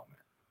that moment.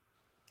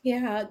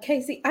 Yeah,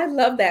 Casey, I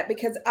love that,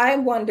 because I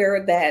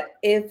wonder that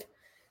if,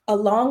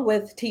 along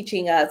with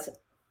teaching us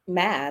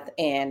math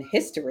and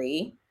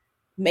history,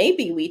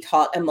 maybe we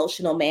taught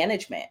emotional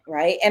management,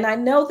 right? And I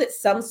know that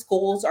some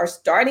schools are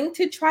starting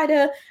to try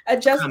to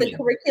adjust the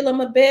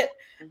curriculum a bit.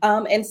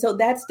 And so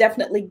that's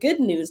definitely good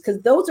news, because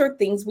those are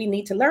things we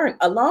need to learn,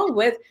 along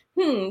with,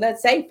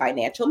 let's say,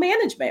 financial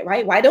management,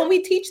 right? Why don't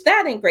we teach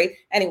that in grade?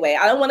 Anyway,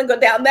 I don't want to go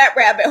down that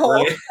rabbit hole.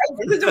 Right.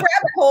 This is a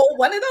rabbit hole,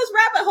 one of those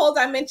rabbit holes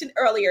I mentioned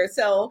earlier.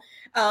 So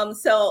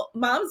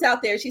moms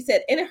out there, she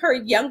said in her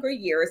younger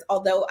years,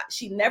 although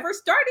she never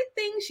started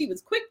things, she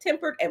was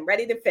quick-tempered and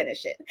ready to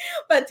finish it.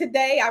 But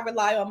today I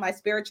rely on my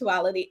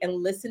spirituality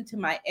and listen to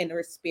my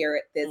inner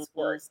spirit this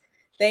works.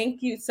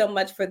 Thank you so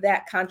much for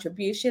that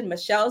contribution.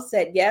 Michelle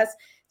said, yes,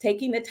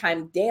 taking the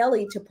time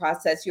daily to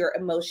process your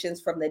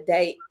emotions from the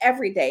day,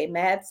 every day,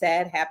 mad,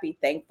 sad, happy,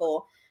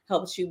 thankful,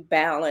 helps you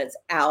balance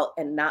out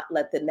and not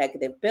let the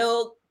negative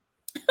build.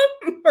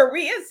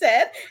 Maria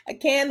said, I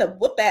can of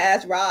whoop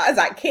ass, Roz.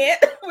 I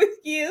can't with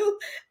you.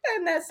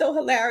 And that's so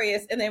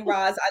hilarious. And then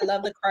Roz, I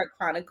love the Card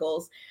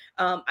Chronicles.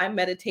 I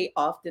meditate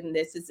often.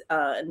 This is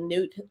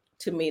new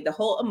to me. The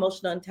whole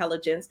emotional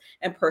intelligence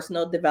and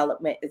personal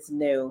development is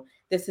new.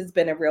 This has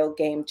been a real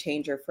game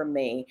changer for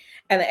me.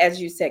 And as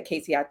you said,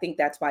 Casey, I think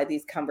that's why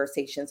these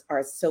conversations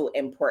are so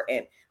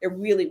important. They're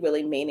really,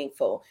 really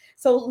meaningful.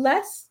 So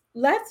let's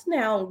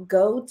now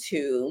go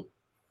to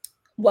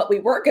what we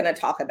were going to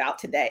talk about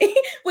today,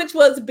 which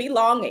was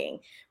belonging,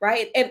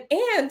 right?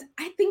 And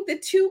I think the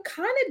two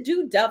kind of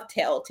do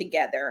dovetail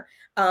together,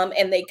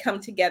 and they come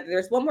together.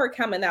 There's one more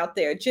comment out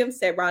there. Jim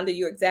said, Rhonda,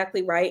 you're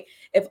exactly right.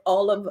 If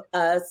all of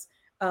us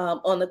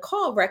on the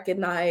call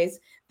recognize,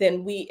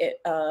 then we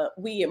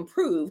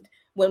improved.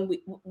 When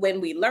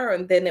we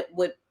learn, then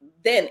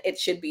it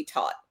should be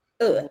taught.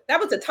 Ugh, that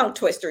was a tongue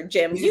twister,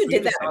 Jim. You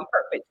did that on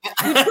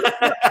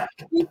purpose.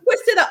 You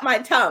twisted up my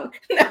tongue.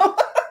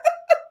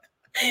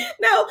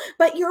 No,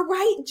 but you're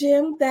right,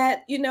 Jim,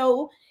 that,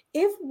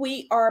 if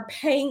we are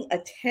paying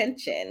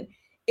attention,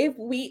 if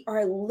we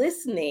are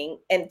listening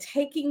and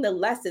taking the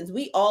lessons,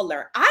 we all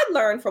learn. I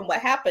learned from what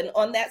happened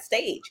on that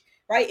stage,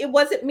 right? It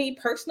wasn't me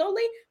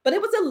personally, but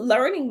it was a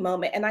learning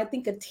moment, and I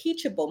think a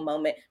teachable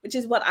moment, which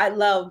is what I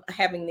love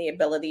having the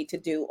ability to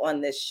do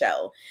on this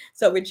show.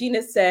 So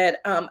Regina said,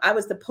 I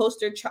was the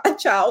poster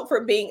child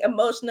for being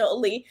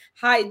emotionally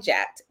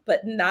hijacked,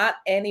 but not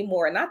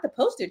anymore. Not the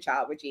poster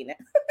child, Regina.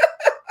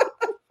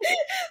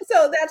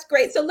 So that's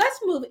great. So let's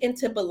move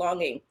into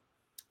belonging,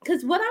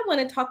 because what I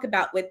want to talk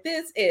about with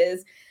this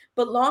is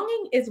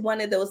belonging is one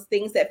of those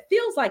things that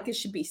feels like it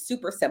should be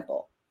super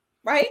simple,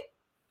 right?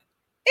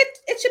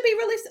 It should be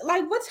really,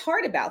 like, what's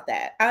hard about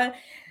that?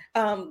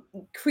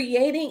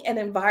 Creating an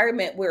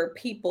environment where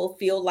people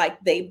feel like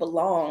they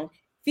belong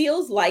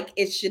feels like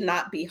it should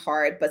not be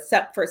hard, but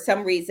for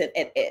some reason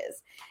it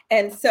is.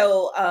 And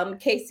so,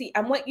 Casey,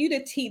 I want you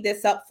to tee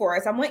this up for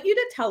us. I want you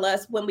to tell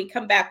us when we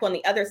come back on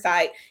the other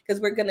side,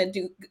 because we're going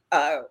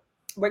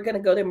to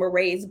go to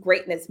Moray's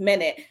Greatness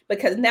Minute,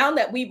 because now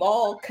that we've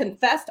all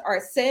confessed our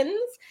sins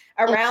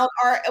around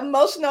our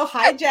emotional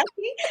hijacking,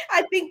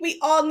 I think we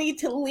all need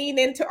to lean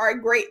into our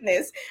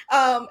greatness.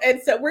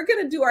 And so we're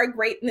going to do our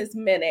Greatness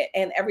Minute.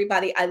 And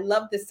everybody, I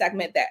love this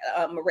segment that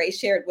Moray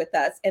shared with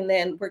us. And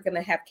then we're going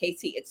to have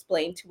Casey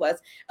explain to us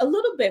a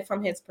little bit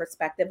from his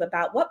perspective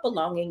about what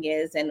belonging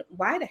is and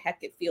why the heck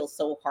it feels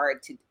so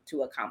hard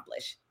to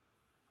accomplish.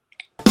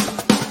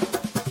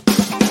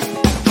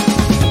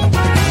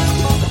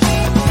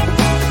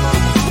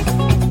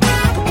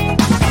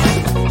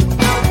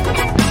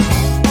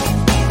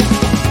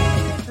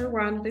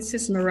 This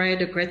is Mariah,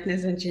 the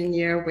Greatness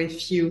Engineer,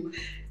 with you.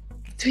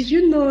 Do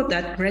you know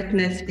that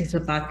greatness is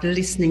about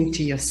listening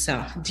to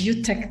yourself? Do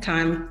you take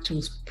time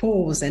to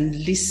pause and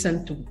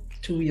listen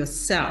to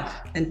yourself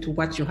and to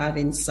what you have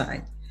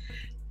inside?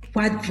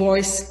 What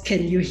voice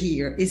can you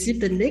hear? Is it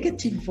the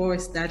negative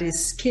voice that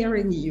is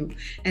scaring you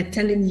and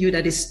telling you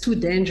that it's too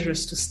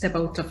dangerous to step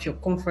out of your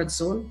comfort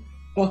zone?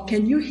 Or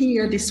can you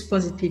hear this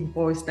positive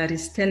voice that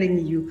is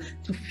telling you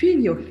to feel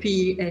your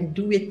fear and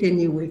do it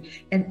anyway,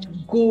 and to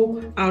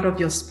go out of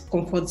your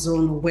comfort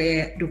zone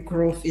where the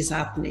growth is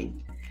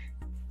happening?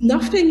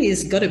 Nothing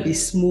is going to be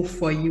smooth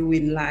for you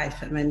in life.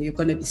 I mean, you're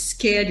going to be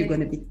scared, you're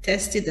going to be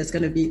tested, there's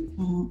going to be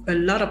a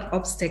lot of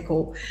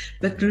obstacles,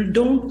 but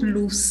don't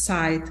lose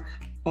sight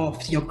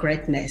of your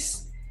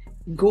greatness.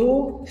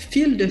 Go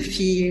feel the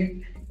fear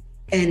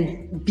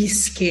and be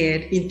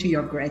scared into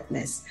your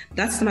greatness.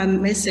 That's my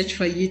message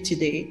for you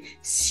today.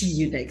 See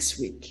you next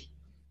week.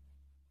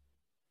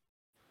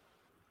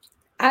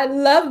 I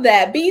love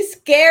that. Be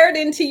scared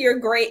into your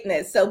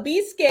greatness. So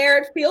be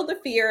scared, feel the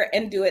fear,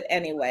 and do it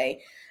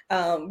anyway.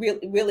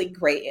 Really, really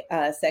great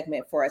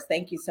segment for us.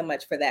 Thank you so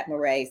much for that,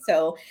 Mariah.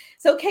 So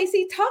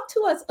Casey, talk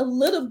to us a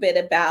little bit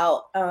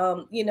about,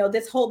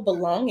 this whole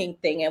belonging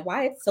thing and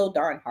why it's so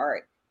darn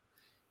hard.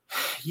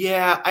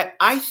 Yeah,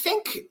 I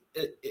think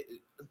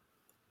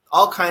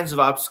all kinds of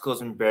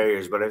obstacles and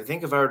barriers, but I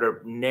think if I were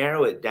to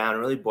narrow it down,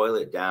 really boil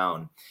it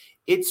down,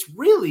 it's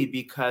really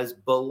because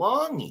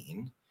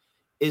belonging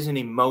is an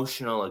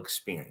emotional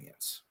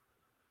experience,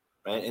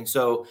 right? And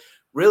so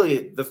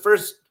really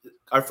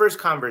our first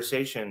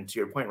conversation, to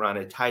your point, Ron,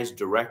 it ties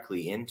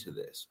directly into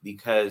this,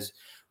 because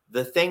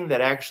the thing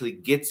that actually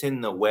gets in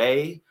the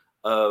way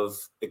of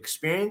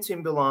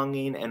experiencing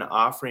belonging and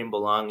offering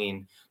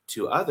belonging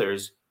to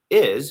others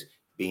is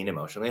being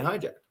emotionally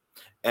hijacked.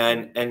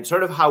 And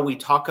sort of how we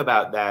talk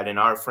about that in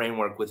our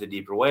framework with A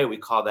Deeper Way, we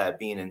call that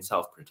being in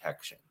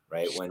self-protection,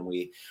 right?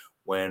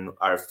 When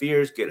our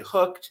fears get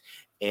hooked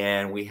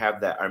and we have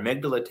that, our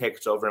amygdala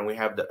takes over and we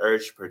have the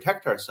urge to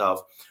protect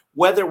ourselves,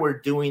 whether we're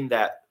doing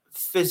that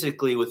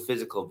physically with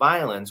physical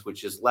violence,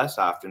 which is less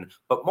often,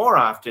 but more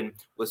often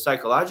with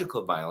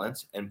psychological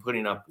violence and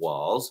putting up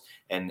walls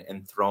and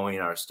throwing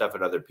our stuff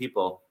at other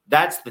people,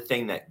 that's the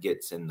thing that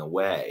gets in the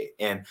way.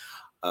 And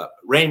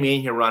rein me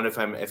in here, Ron, if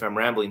I'm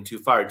rambling too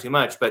far, too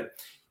much, but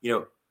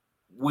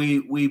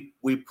we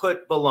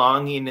put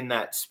belonging in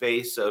that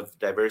space of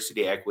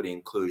diversity, equity,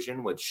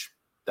 inclusion, which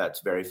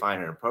that's very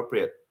fine and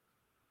appropriate.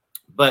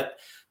 But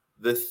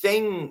the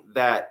thing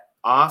that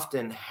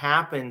often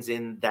happens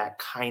in that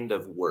kind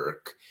of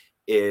work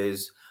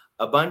is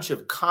a bunch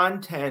of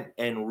content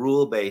and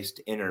rule-based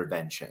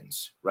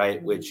interventions, right?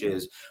 Mm-hmm. Which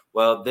is,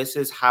 well, this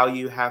is how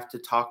you have to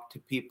talk to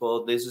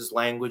people. This is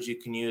language you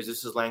can use.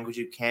 This is language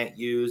you can't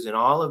use, and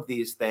all of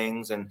these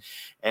things. And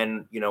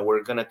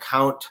we're going to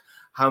count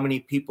how many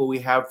people we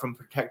have from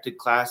protected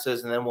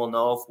classes, and then we'll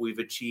know if we've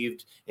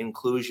achieved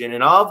inclusion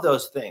and all of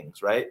those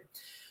things, right?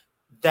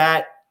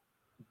 That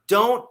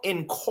don't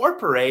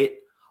incorporate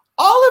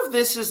all of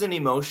this is an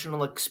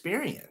emotional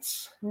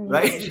experience,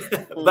 right?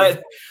 Mm-hmm.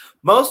 But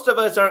most of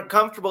us aren't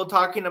comfortable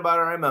talking about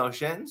our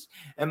emotions.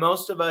 And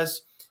most of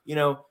us,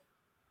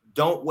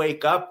 don't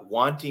wake up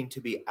wanting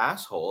to be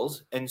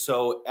assholes. And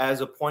so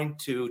as a point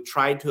to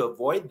try to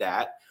avoid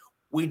that,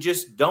 we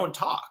just don't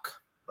talk,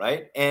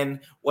 right? And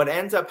what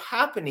ends up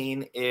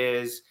happening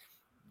is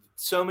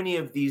so many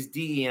of these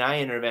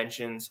DE&I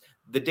interventions,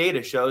 the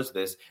data shows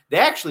this, they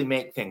actually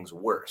make things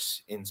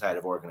worse inside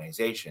of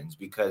organizations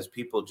because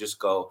people just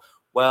go,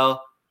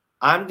 well,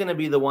 I'm going to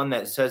be the one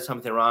that says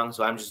something wrong,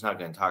 so I'm just not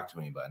going to talk to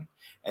anybody.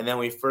 And then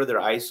we further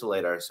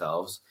isolate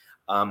ourselves.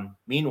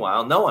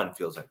 Meanwhile, no one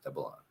feels like they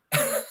belong.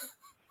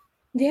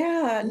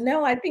 Yeah,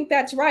 no, I think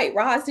that's right.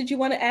 Roz, did you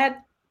want to add?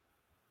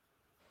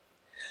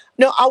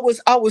 No, I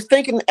was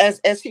thinking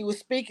as he was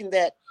speaking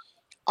that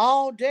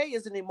all day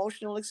is an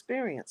emotional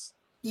experience.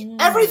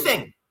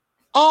 Everything.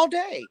 All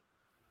day.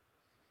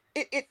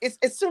 It's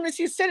as soon as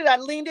you said it, I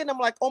leaned in. I'm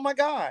like, oh my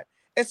God.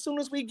 As soon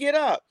as we get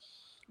up,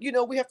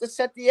 we have to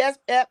set the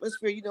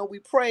atmosphere. We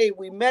pray,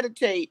 we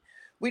meditate,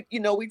 we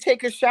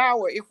take a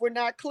shower. If we're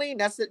not clean,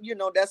 that's it.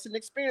 That's an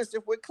experience.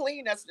 If we're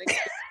clean, that's an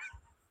experience.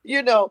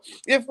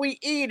 If we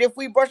eat, if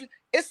we brush,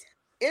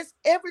 it's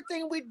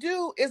everything we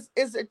do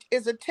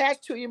is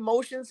attached to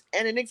emotions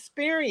and an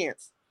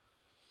experience.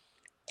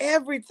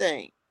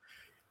 Everything.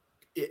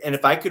 And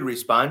if I could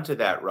respond to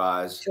that,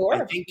 Roz, sure.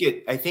 I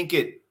think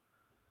it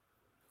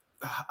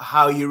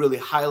how you really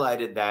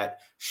highlighted that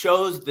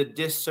shows the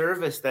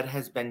disservice that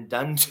has been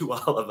done to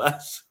all of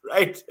us,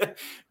 right?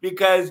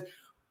 Because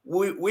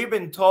we've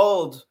been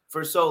told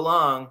for so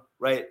long,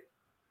 right,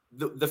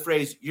 the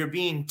phrase, you're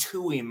being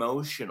too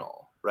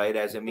emotional, right,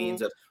 as a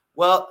means of,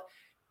 well,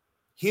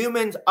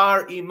 humans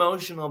are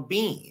emotional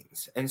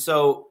beings. And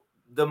so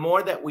the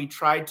more that we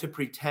try to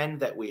pretend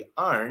that we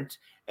aren't,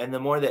 and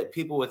the more that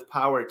people with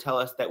power tell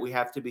us that we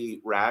have to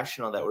be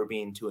rational, that we're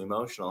being too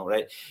emotional,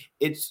 right,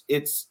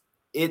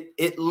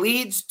 it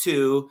leads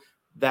to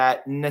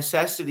that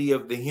necessity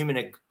of the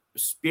human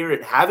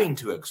spirit having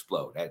to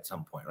explode at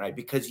some point, right?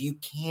 Because you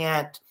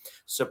can't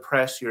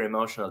suppress your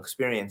emotional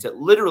experience. It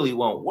literally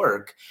won't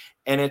work,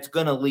 and it's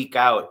going to leak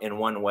out in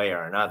one way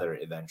or another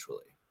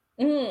eventually.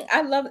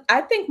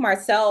 I think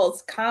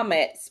Marcel's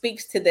comment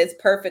speaks to this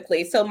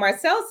perfectly. So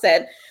Marcel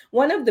said,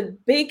 one of the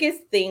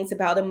biggest things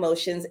about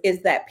emotions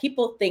is that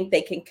people think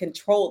they can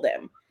control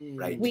them.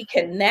 Right. We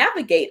can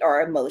navigate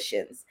our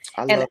emotions.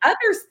 And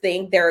others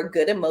think there are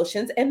good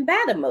emotions and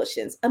bad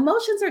emotions.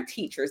 Emotions are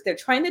teachers. They're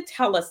trying to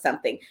tell us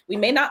something. We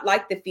may not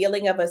like the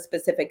feeling of a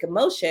specific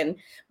emotion,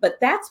 but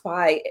that's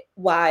why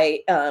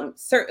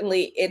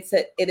certainly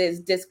it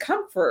is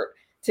discomfort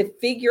to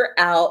figure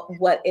out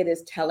what it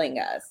is telling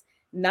us.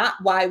 Not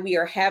why we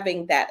are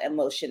having that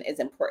emotion is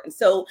important.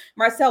 So,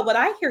 Marcel, what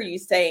I hear you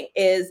saying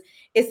is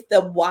it's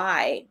the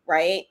why,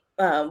 right?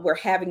 We're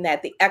having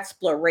that, the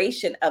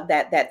exploration of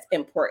that's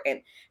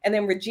important. And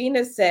then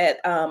Regina said,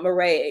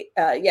 Murray,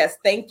 yes,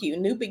 thank you.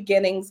 New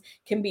beginnings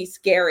can be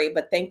scary,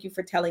 but thank you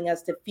for telling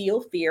us to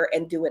feel fear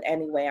and do it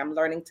anyway. I'm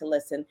learning to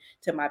listen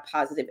to my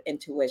positive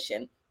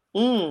intuition.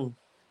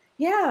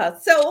 Yeah.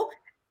 So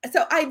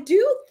I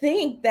do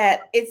think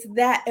that it's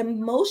that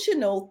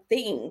emotional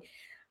thing.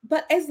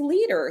 But as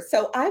leaders,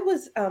 so I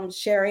was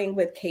sharing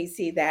with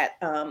Casey that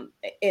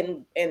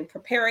in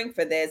preparing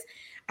for this,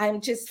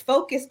 I'm just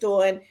focused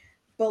on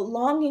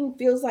belonging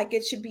feels like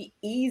it should be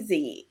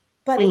easy,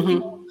 but it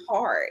feels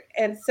hard.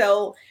 And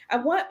so I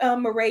want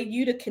Murray,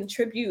 you to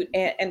contribute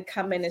and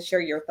come in and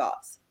share your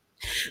thoughts.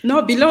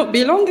 No,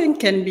 belonging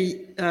can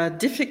be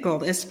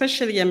difficult,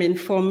 especially. I mean,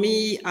 for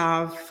me,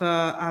 I've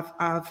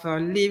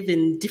lived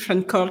in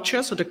different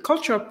cultures, so the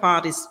cultural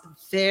part is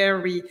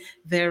very,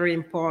 very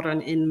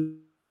important in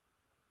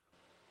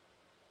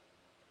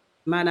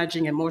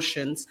managing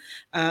emotions.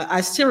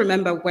 I still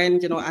remember when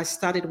I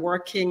started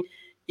working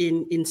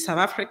in South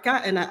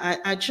Africa, and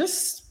I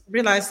just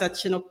realized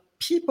that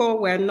people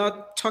were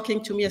not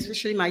talking to me,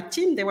 especially my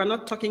team. They were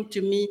not talking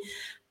to me.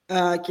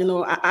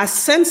 I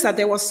sensed that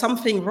there was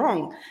something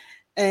wrong,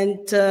 and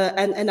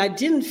I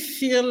didn't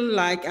feel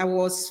like I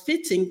was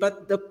fitting.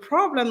 But the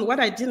problem, what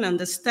I didn't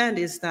understand,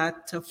 is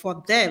that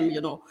for them,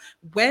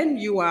 when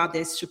you are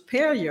the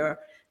superior,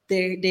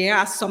 there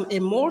are some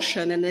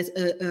emotion and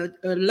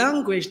a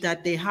language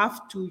that they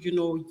have to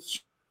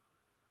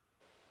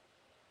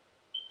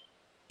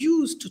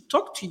use to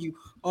talk to you,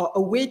 or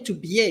a way to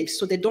behave,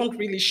 so they don't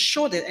really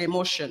show their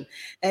emotion.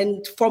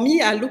 And for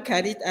me, I look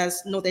at it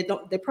as, no, they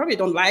probably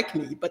don't like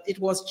me, but it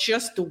was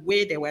just the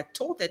way they were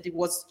told, that it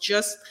was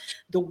just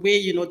the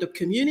way the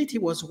community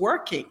was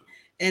working.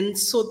 And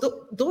so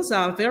those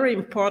are very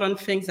important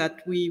things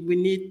that we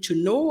need to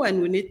know and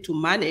we need to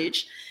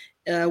manage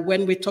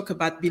when we talk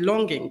about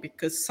belonging,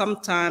 because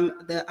sometimes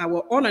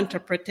our own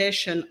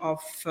interpretation of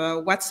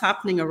what's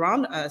happening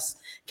around us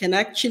can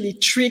actually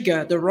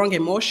trigger the wrong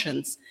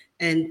emotions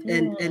and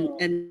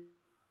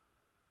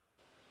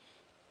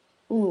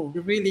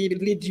really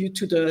lead you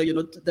to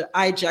the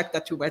hijack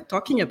that you were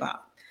talking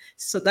about.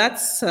 So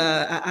that's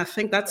I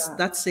think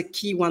that's a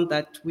key one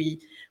that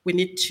we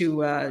need to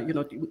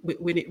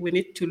we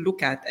need to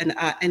look at.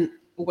 And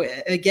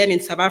again, in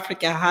South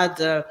Africa, I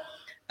had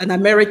an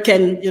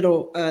American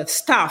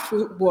staff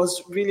who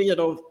was really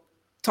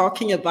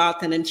talking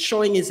about and then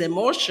showing his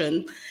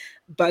emotion,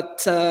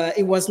 but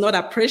it was not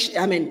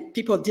appreciated. I mean,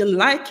 people didn't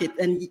like it,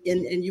 and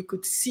you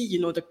could see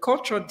the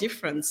cultural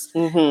difference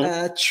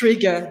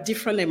trigger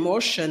different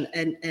emotion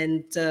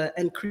and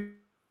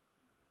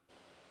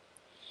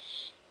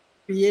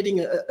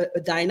creating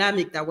a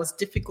dynamic that was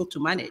difficult to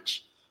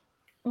manage.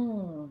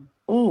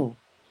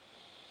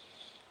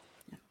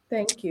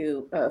 Thank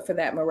you for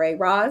that, Murray.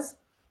 Roz?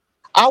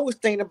 I was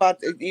thinking about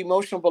the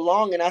emotional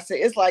belonging. I said,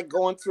 it's like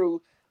going through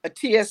a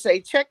TSA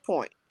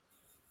checkpoint,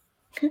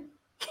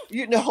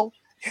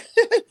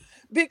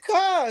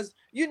 because,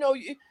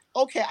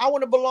 okay, I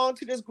want to belong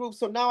to this group.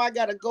 So now I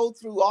got to go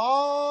through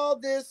all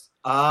this.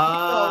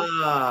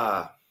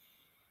 I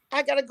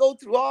got to go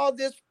through all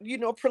this,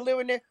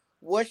 preliminary.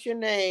 What's your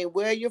name?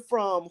 Where you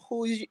from?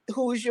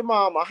 Who's your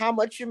mama? How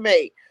much you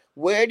make?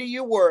 Where do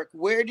you work?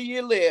 Where do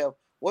you live?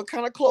 What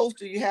kind of clothes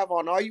do you have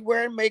on? Are you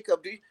wearing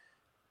makeup?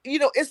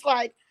 It's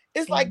like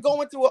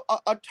going through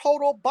a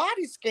total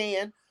body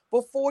scan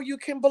before you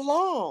can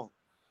belong.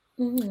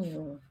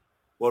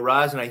 Well,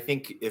 Roz, and I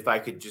think if I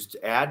could just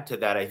add to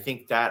that, I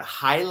think that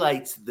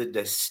highlights the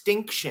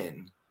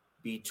distinction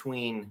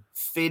between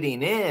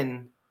fitting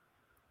in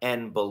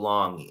and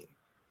belonging.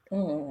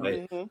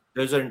 Right?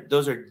 Those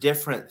are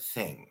different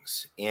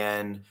things,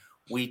 and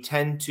we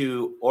tend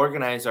to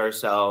organize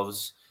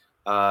ourselves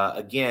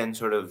again,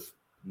 sort of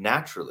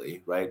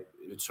naturally, right?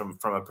 It's from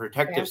a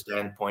protective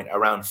standpoint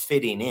around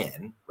fitting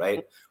in,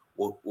 right?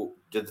 Well,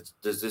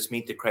 does this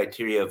meet the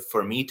criteria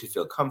for me to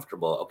feel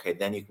comfortable? Okay,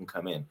 then you can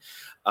come in.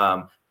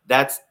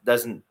 That's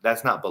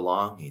not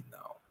belonging,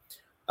 though.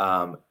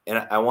 And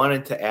I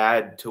wanted to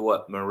add to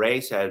what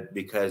Murray said,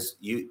 because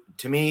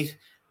to me,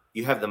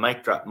 you have the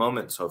mic drop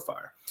moment so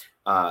far.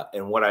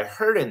 And what I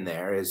heard in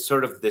there is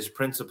sort of this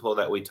principle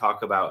that we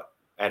talk about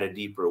at A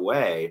Deeper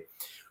Way,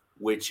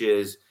 which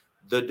is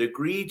the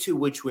degree to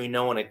which we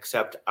know and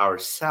accept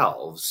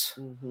ourselves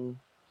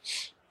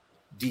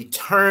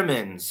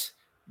determines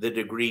the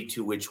degree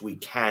to which we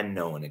can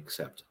know and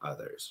accept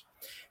others.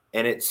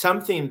 And it's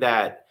something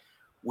that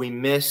we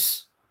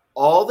miss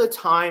all the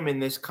time in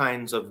this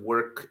kinds of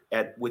work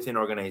within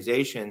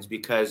organizations,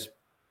 because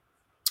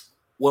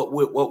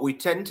what we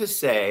tend to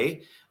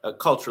say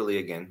culturally,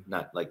 again,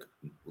 not like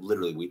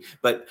literally we,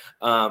 but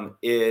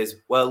is,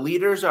 well,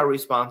 leaders are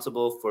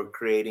responsible for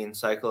creating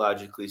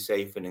psychologically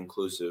safe and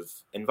inclusive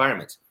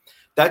environments.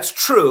 That's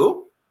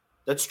true.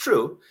 That's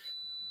true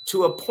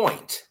to a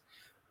point,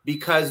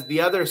 because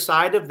the other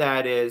side of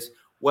that is,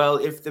 well,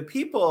 if the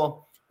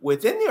people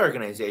within the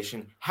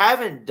organization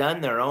haven't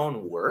done their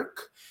own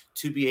work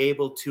to be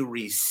able to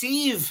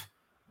receive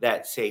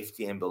that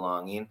safety and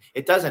belonging,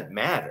 it doesn't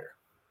matter,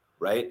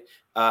 right?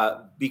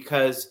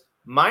 Because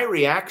my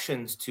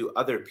reactions to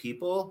other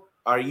people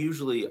are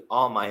usually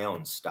all my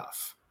own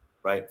stuff,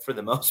 right? For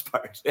the most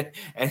part.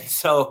 And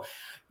so,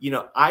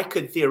 I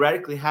could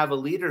theoretically have a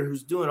leader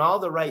who's doing all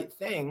the right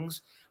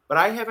things, but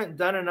I haven't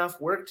done enough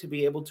work to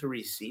be able to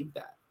receive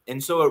that.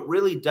 And so it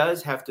really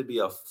does have to be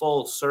a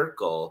full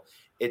circle.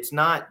 It's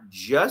not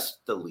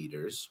just the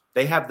leaders.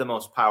 They have the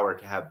most power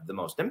to have the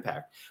most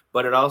impact,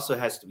 but it also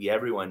has to be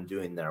everyone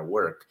doing their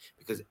work,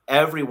 because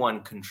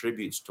everyone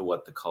contributes to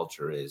what the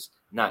culture is,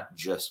 not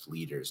just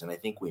leaders. And I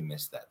think we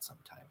miss that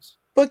sometimes.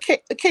 But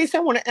Casey,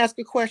 I want to ask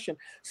a question.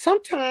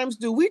 Sometimes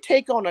do we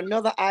take on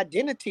another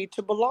identity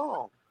to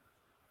belong?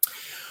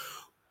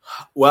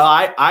 Well,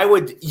 I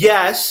would,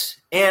 yes.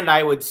 And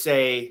I would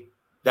say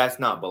that's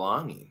not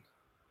belonging.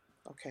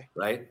 Okay.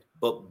 Right.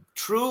 But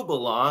true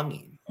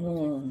belonging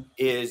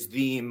is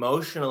the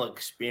emotional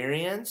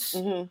experience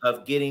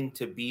of getting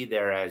to be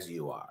there as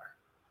you are,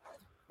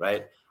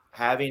 right?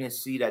 Having a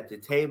seat at the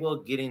table,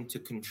 getting to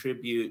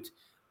contribute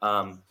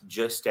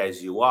just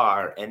as you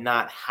are, and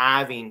not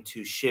having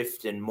to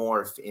shift and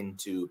morph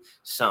into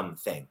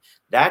something.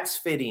 That's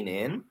fitting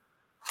in,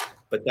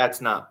 but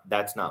that's not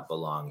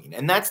belonging.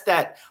 And that's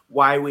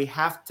why we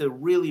have to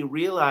really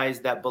realize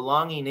that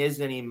belonging is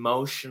an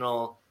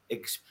emotional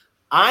experience.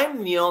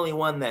 I'm the only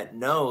one that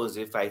knows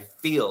if I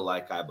feel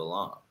like I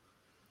belong,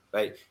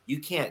 right? You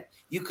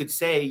could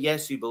say,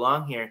 yes, you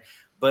belong here,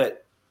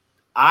 but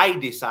I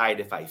decide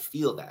if I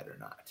feel that or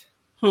not.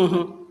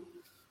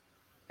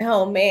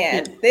 Oh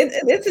man,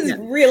 this is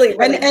really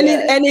good.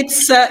 And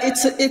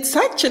it's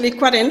actually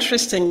quite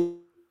interesting,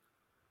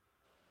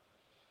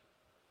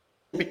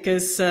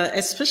 because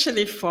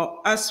especially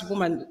for us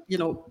women,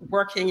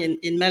 working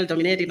in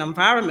male-dominated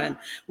environment,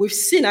 we've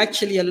seen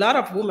actually a lot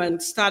of women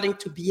starting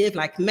to behave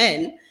like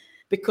men,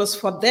 because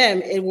for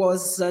them it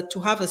was to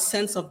have a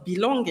sense of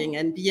belonging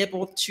and be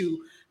able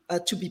to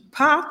be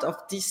part of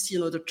this,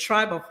 the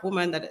tribe of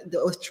women,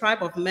 the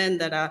tribe of men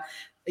that are,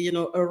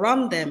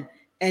 around them.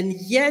 And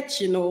yet,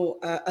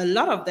 a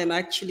lot of them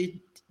actually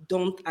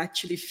don't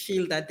actually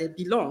feel that they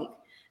belong.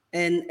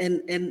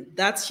 And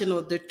that's,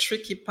 the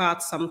tricky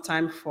part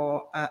sometimes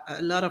for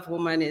a lot of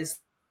women is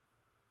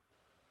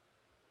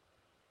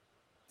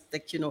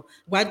like,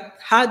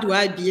 how do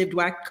I behave? Do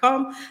I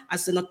come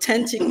as an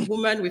authentic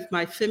woman with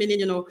my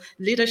feminine,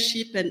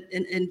 leadership and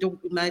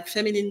my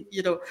feminine,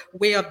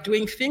 way of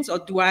doing things, or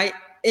do I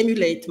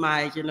emulate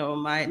my,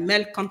 my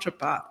male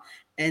counterpart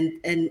and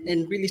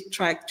really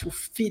try to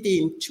fit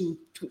in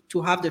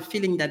to have the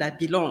feeling that I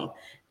belong?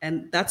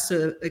 And that's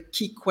a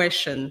key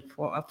question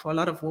for a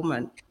lot of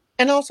women.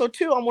 And also,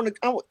 too,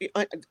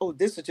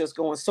 this is just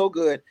going so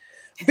good.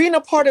 Being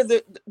a part of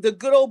the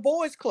good old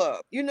boys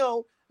club,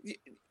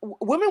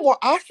 women were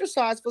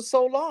ostracized for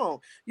so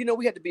long.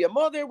 We had to be a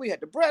mother, we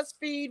had to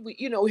breastfeed, we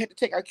had to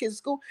take our kids to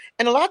school.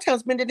 And a lot of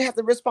times men didn't have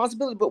the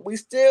responsibility, but we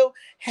still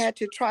had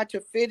to try to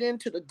fit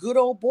into the good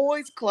old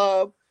boys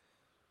club,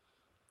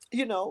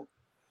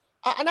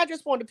 and I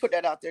just wanted to put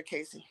that out there,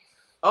 Casey.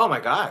 Oh my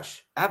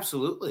gosh.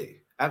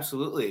 Absolutely.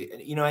 Absolutely.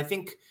 And, I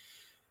think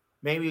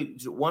maybe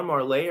one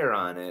more layer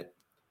on it.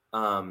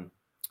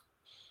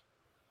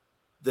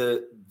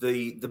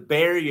 The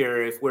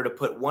barrier, if we're to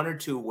put one or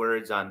two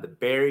words on the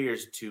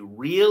barriers to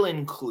real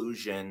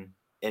inclusion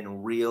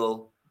and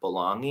real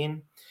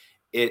belonging,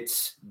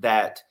 it's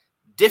that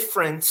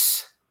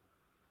difference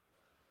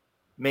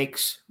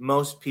makes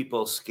most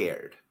people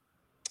scared.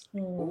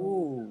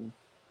 Ooh.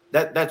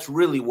 That's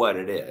really what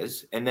it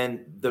is. And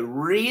then the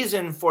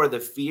reason for the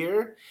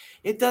fear,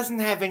 it doesn't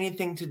have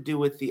anything to do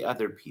with the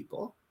other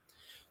people.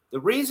 The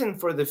reason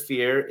for the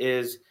fear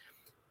is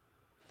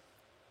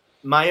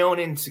my own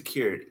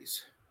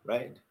insecurities,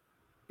 right?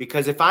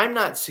 Because if I'm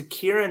not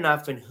secure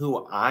enough in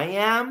who I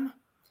am,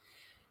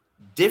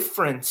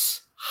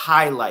 difference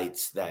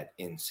highlights that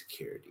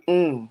insecurity,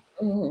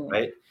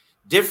 right?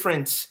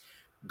 Difference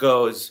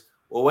goes,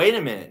 well, wait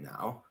a minute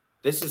now.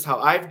 This is how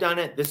I've done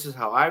it. This is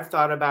how I've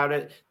thought about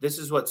it. This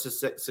is what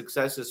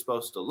success is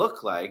supposed to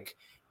look like.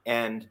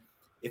 And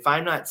if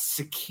I'm not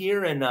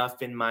secure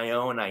enough in my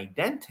own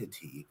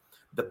identity,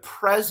 the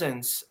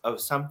presence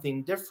of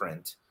something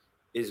different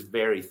is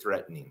very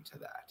threatening to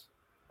that,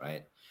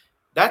 right?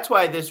 That's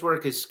why this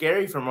work is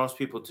scary for most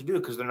people to do,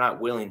 because they're not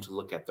willing to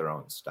look at their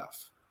own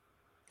stuff.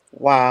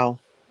 Wow.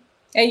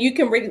 And you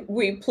can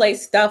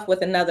replace stuff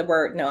with another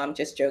word. No, I'm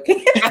just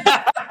joking.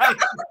 I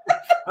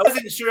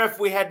wasn't sure if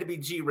we had to be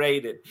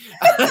G-rated.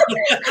 I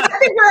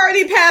think we're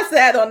already past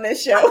that on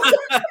this show.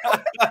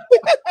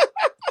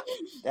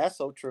 That's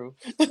so true.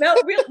 No,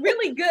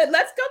 really good.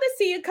 Let's go to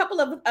see a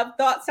couple of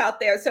thoughts out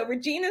there. So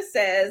Regina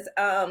says,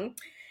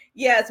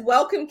 yes,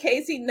 welcome,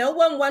 Casey. No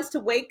one wants to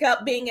wake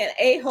up being an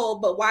a-hole,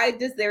 but why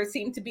does there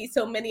seem to be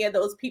so many of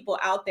those people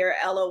out there?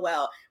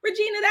 LOL.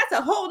 Regina, that's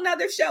a whole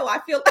nother show. I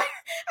feel like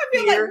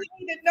we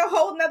need a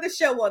whole nother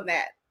show on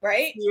that,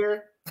 right?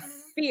 Fear.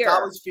 Fear. It's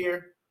always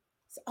fear.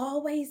 It's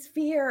always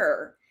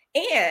fear.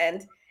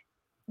 And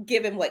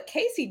given what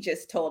Casey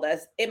just told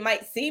us, it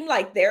might seem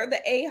like they're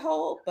the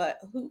a-hole, but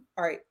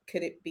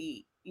could it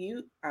be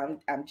you?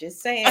 I'm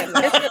just saying.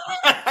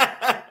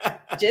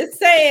 Just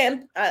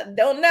saying.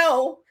 Don't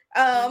know.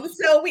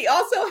 So we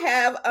also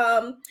have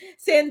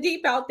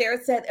Sandeep out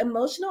there said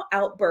emotional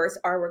outbursts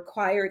are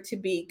required to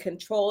be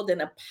controlled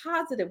in a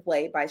positive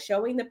way by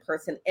showing the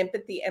person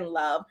empathy and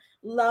love.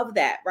 Love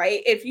that,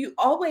 right? If you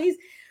always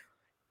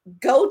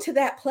go to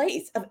that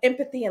place of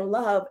empathy and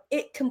love,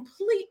 it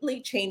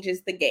completely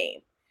changes the game.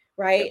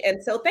 Right.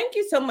 And so thank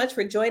you so much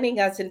for joining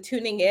us and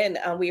tuning in.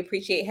 We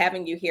appreciate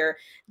having you here.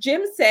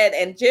 Jim said,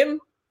 and Jim,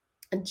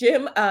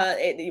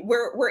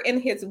 we're in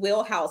his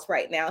wheelhouse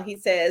right now. He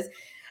says,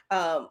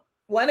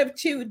 one of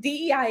two,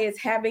 DEI is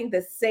having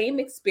the same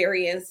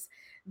experience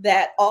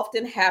that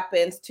often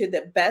happens to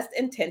the best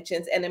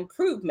intentions and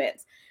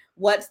improvements.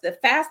 What's the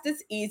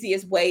fastest,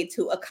 easiest way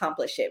to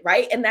accomplish it?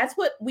 Right. And that's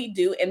what we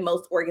do in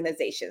most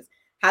organizations.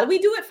 How do we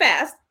do it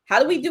fast?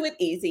 How do we do it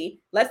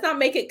easy? Let's not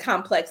make it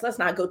complex. Let's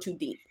not go too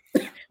deep.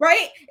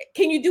 Right?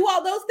 Can you do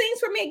all those things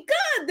for me?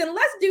 Good. Then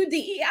let's do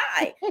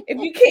DEI. If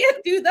you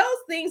can't do those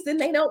things, then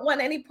they don't want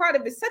any part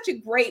of it. Such a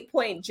great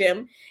point,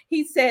 Jim.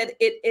 He said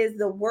it is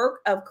the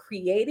work of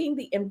creating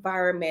the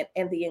environment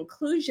and the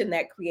inclusion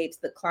that creates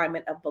the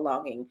climate of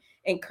belonging.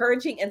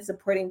 Encouraging and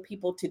supporting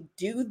people to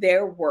do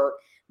their work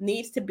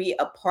needs to be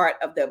a part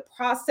of the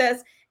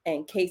process.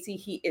 And Casey,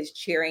 he is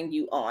cheering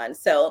you on.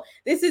 So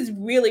this is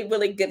really,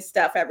 really good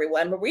stuff,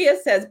 everyone. Maria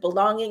says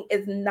belonging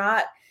is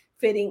not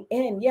fitting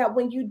in. Yeah,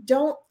 when you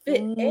don't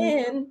fit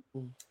in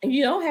and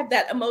you don't have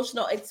that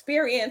emotional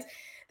experience,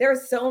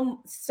 there's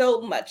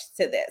so much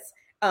to this.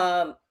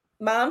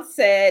 Mom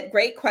said,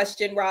 great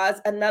question, Roz.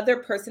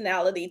 Another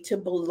personality to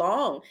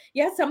belong.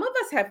 Yeah, some of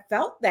us have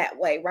felt that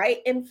way, right?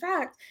 In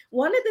fact,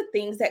 one of the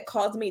things that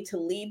caused me to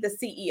leave the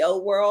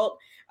CEO world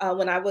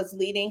when I was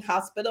leading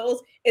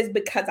hospitals is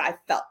because I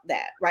felt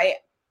that, right?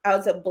 I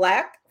was a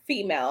Black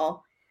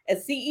female, a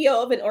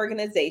CEO of an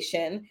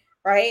organization,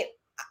 right?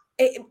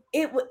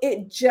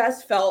 It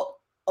just felt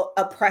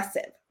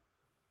oppressive.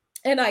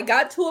 And I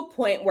got to a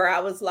point where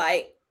I was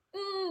like,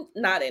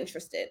 not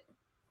interested.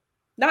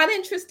 Not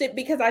interested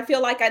because I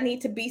feel like I need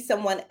to be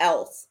someone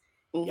else.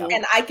 Mm-hmm.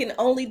 And I can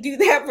only do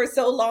that for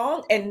so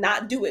long and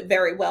not do it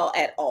very well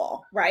at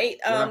all. Right?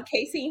 Yeah.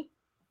 Casey?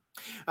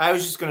 I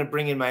was just going to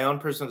bring in my own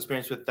personal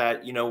experience with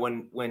that. You know,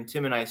 when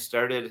Tim and I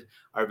started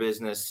our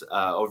business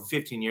over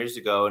 15 years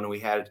ago, and we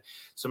had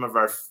some of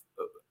our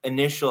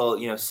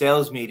initial,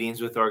 sales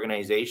meetings with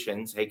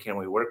organizations. Hey, can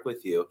we work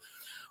with you?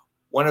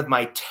 One of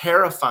my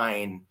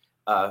terrifying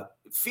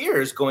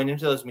fears going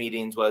into those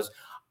meetings was,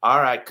 all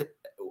right,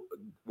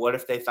 what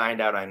if they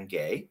find out I'm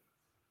gay?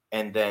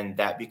 And then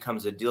that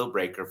becomes a deal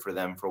breaker for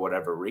them for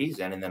whatever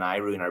reason. And then I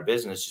ruin our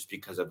business just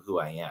because of who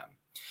I am.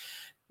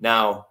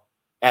 Now,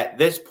 at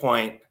this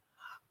point,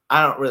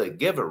 I don't really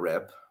give a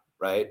rip,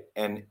 right?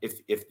 And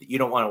if you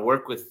don't want to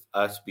work with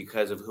us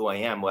because of who I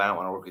am, well, I don't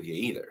want to work with you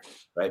either,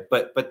 right?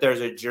 But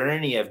there's a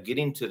journey of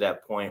getting to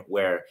that point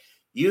where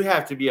you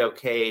have to be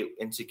okay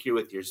and secure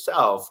with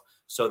yourself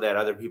so that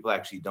other people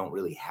actually don't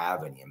really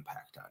have any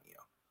impact on you.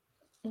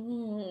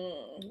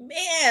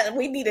 Man,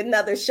 we need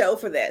another show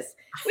for this.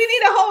 We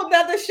need a whole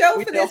nother show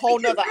for this. A whole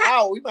nother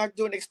hour. We might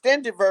do an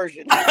extended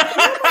version.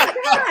 Oh my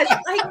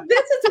gosh.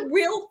 This is a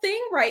real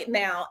thing right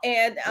now.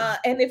 And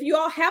if you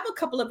all have a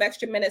couple of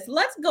extra minutes,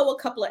 let's go a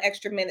couple of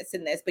extra minutes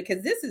in this,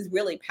 because this is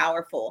really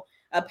powerful,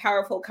 a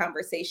powerful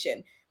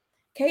conversation.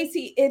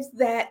 Casey, it's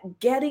that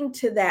getting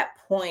to that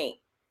point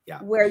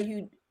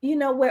where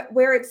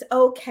where it's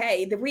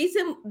okay. The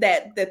reason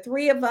that the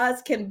three of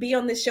us can be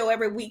on the show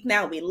every week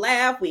now, we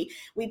laugh, we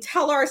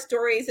tell our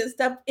stories and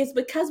stuff, is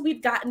because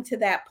we've gotten to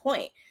that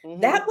point.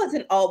 Mm-hmm. That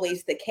wasn't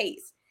always the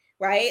case,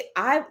 right?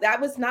 That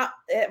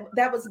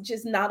was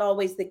just not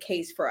always the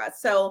case for us.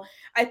 So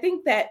I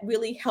think that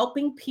really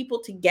helping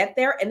people to get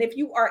there. And if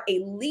you are a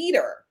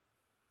leader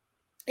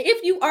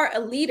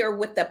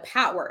with the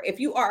power, if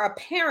you are a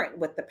parent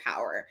with the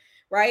power,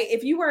 right?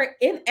 If you are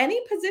in any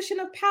position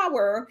of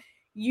power,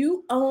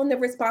 you own the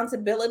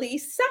responsibility,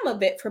 some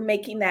of it, for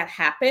making that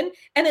happen,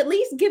 and at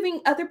least giving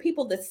other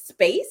people the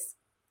space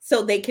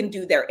so they can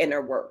do their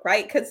inner work,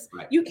 right? Because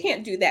you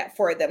can't do that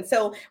for them.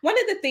 So one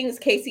of the things,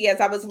 Casey,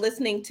 as I was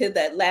listening to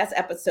the last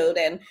episode,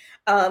 and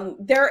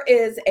there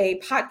is a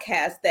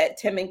podcast that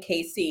Tim and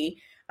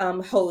Casey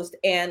host,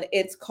 and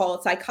it's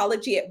called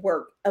Psychology at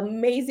Work.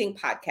 Amazing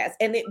podcast.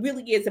 And it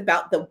really is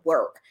about the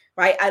work,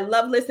 right? I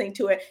love listening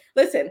to it.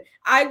 Listen,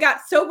 I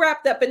got so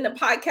wrapped up in the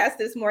podcast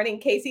this morning,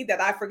 Casey,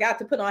 that I forgot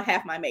to put on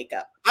half my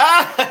makeup.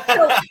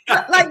 So,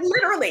 like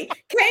literally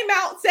came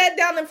out, sat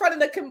down in front of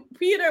the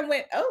computer and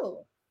went,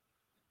 oh,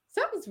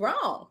 something's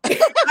wrong.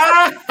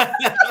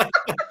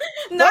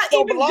 Not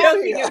even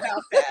joking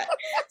about that.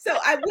 So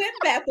I went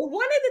back. But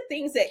one of the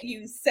things that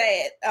you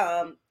said,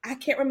 I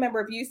can't remember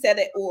if you said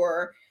it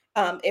or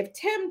if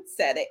Tim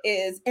said it,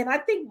 is, and I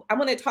think I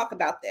want to talk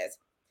about this.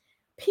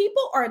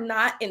 People are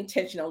not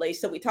intentionally,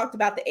 so we talked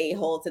about the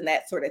a-holes and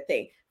that sort of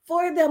thing.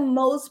 For the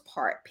most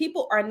part,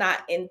 people are not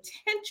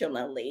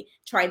intentionally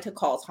trying to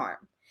cause harm.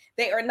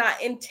 They are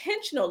not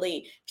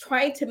intentionally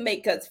trying to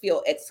make us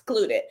feel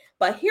excluded.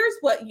 But here's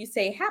what you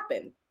say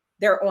happened.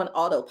 They're on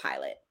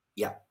autopilot.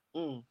 Yeah.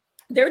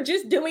 They're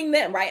just doing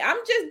them, right? I'm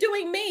just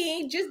doing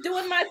me, just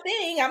doing my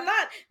thing. I'm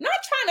not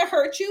trying to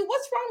hurt you.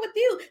 What's wrong with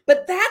you?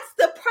 But that's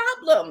the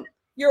problem.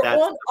 You're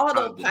on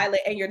autopilot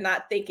and you're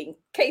not thinking.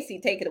 Casey,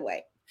 take it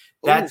away.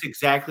 That's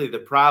exactly the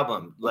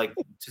problem. Like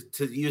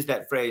to use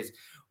that phrase,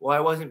 well,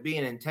 I wasn't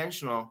being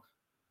intentional.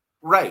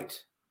 Right.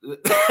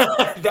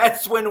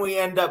 That's when we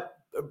end up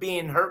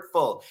being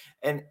hurtful.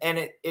 And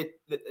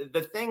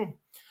the thing,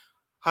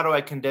 how do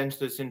I condense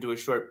this into a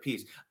short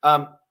piece?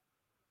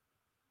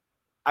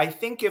 I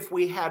think if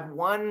we had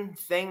one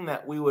thing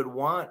that we would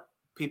want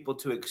people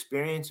to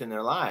experience in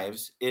their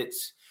lives,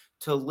 it's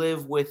to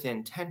live with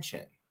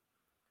intention,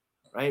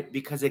 right?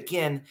 Because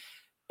again,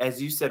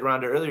 as you said,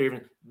 Rhonda, earlier,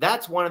 even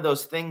that's one of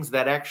those things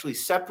that actually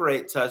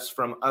separates us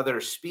from other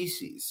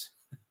species,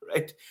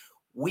 right?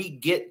 We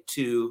get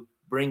to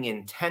bring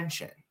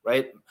intention,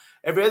 right?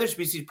 Every other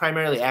species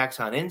primarily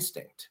acts on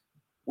instinct.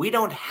 We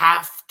don't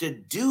have to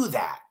do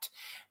that.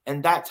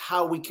 And that's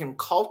how we can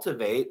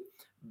cultivate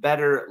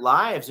better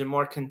lives and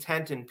more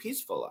content and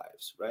peaceful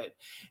lives, right?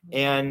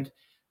 And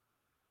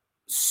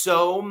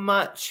so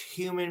much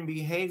human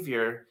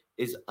behavior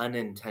is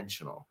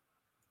unintentional.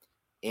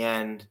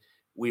 And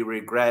we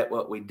regret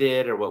what we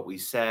did or what we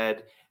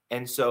said.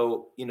 And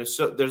so,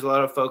 so there's a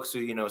lot of folks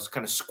who,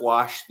 kind of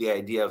squash the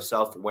idea of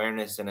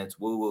self-awareness and it's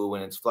woo-woo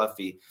and it's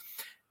fluffy.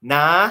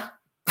 Nah,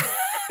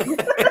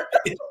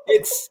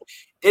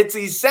 it's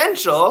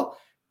essential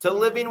to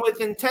living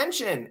with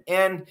intention.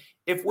 And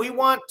if we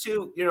want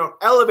to,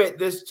 elevate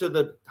this to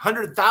the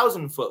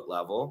 100,000 foot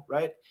level,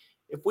 right?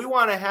 If we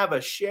want to have a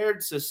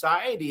shared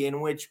society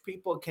in which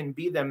people can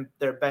be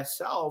their best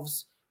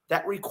selves,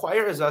 that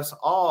requires us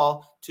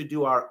all to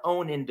do our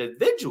own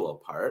individual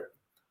part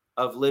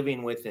of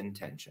living with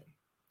intention.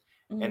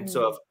 And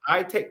so if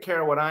I take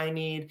care of what I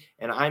need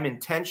and I'm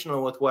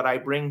intentional with what I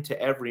bring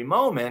to every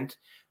moment,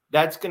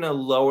 that's going to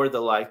lower the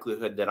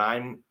likelihood that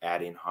I'm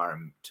adding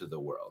harm to the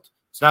world.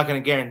 It's not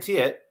going to guarantee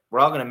it. We're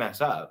all going to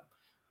mess up.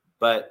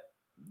 But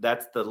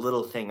that's the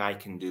little thing I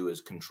can do, is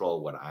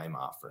control what I'm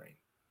offering.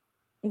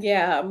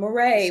 Yeah.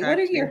 Murray, What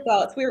are your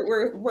thoughts?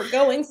 We're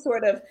going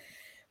sort of,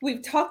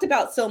 we've talked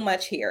about so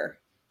much here.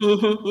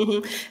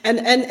 And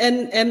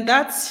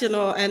that's,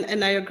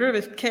 and I agree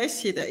with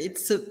Casey that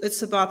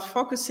it's about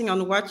focusing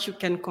on what you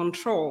can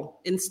control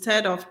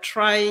instead of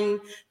trying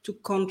to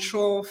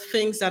control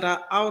things that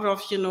are out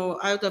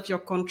of your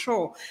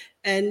control.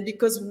 And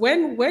because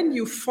when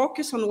you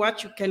focus on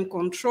what you can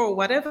control,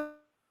 whatever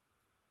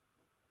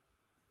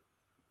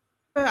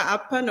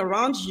happen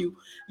around you,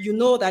 you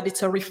know that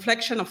it's a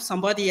reflection of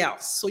somebody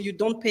else. So you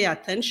don't pay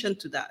attention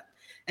to that.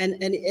 And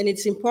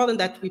it's important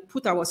that we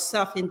put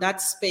ourselves in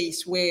that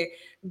space where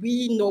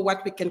we know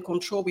what we can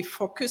control, we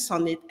focus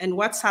on it, and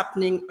what's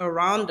happening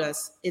around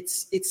us,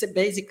 it's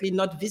basically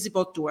not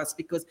visible to us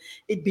because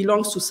it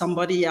belongs to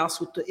somebody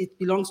else, it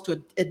belongs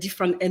to a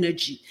different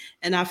energy.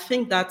 And I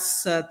think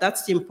that's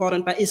the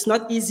important, but it's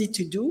not easy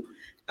to do.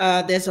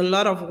 There's a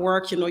lot of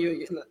work,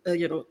 you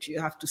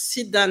have to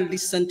sit down,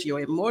 listen to your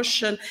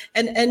emotion,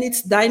 and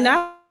it's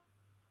dynamic.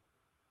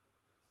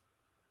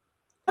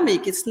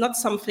 It's not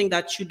something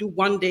that you do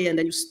one day and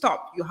then you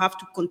stop. You have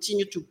to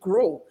continue to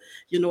grow,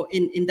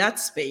 in that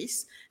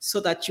space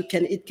so that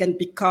it can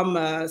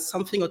become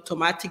something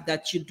automatic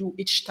that you do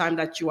each time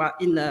that you are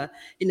in a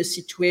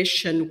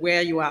situation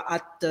where you are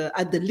at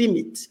the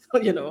limit,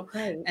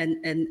 right.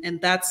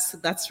 And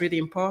that's really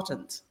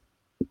important.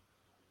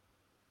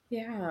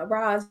 Yeah,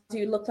 Roz,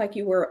 you look like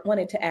you were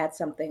wanting to add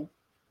something.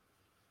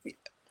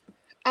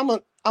 I'm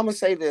gonna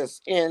say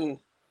this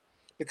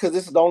because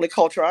this is the only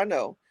culture I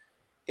know.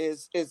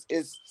 Is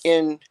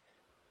in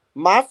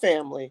my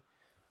family,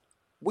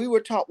 we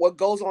were taught what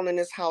goes on in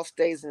this house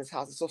stays in this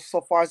house.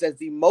 So far as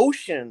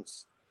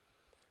emotions,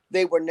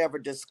 they were never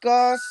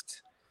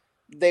discussed.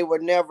 They were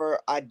never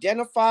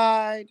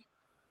identified.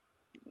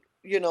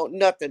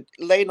 Nothing.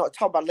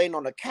 Talk about laying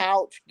on the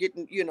couch,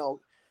 getting,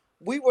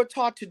 we were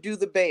taught to do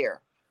the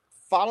bare.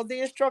 Follow the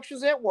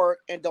instructions at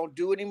work and don't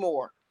do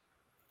anymore.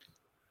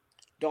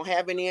 Don't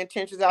have any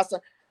intentions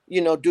outside.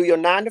 Do your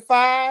 9 to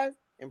 5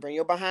 and bring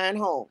your behind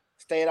home.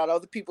 Stay out of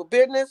other people's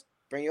business.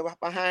 Bring your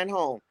behind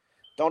home.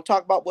 Don't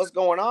talk about what's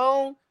going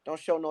on. Don't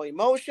show no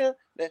emotion.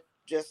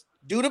 Just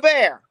do the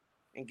bear,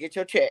 and get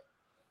your check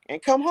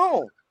and come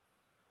home.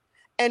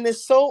 And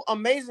it's so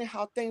amazing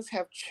how things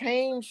have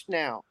changed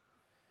now.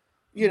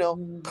 You know,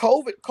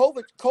 COVID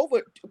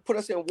put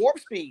us in warp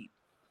speed.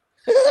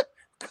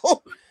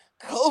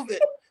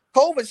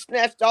 COVID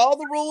snatched all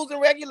the rules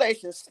and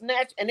regulations,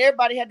 and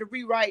everybody had to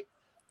rewrite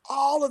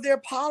all of their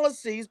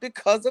policies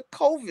because of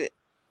COVID.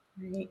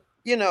 Right.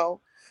 You know,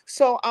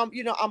 so I'm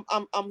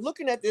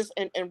looking at this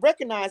and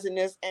recognizing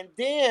this, and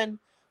then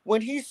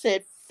when he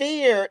said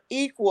fear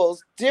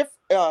equals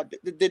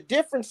the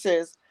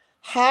differences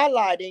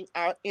highlighting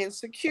our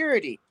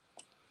insecurity,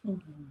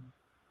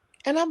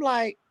 and I'm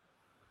like,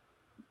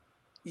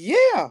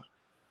 yeah.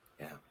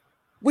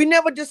 We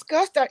never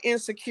discussed our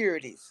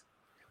insecurities.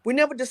 We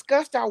never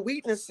discussed our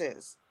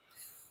weaknesses,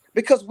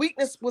 because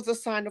weakness was a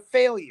sign of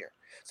failure.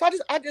 So I'm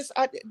sorry.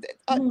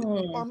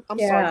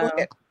 Go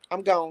ahead.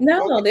 I'm gone.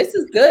 No, this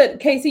is good.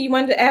 Casey, you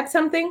wanted to add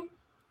something?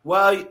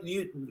 Well,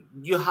 you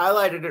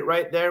highlighted it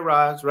right there,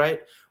 Roz,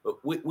 right?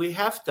 We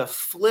have to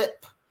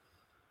flip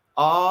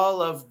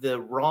all of the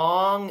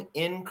wrong,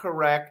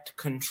 incorrect,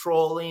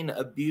 controlling,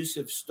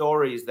 abusive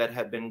stories that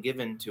have been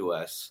given to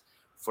us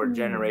for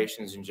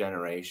generations and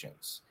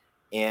generations.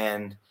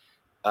 And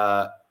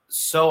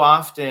so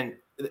often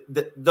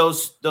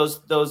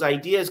those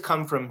ideas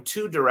come from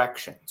two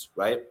directions,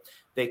 right?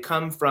 They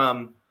come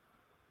from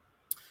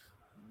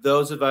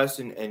those of us,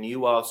 and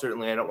you all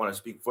certainly, I don't want to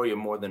speak for you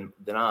more than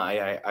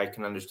I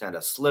can understand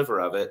a sliver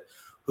of it,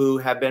 who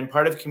have been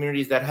part of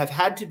communities that have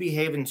had to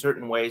behave in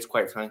certain ways,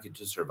 quite frankly,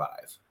 to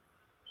survive.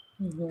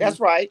 That's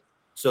right.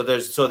 So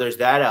there's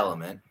that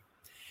element.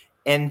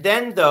 And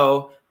then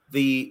though,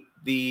 the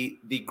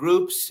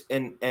groups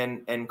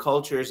and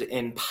cultures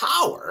in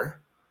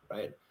power,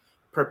 right,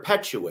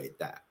 perpetuate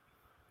that,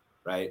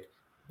 right,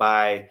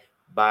 by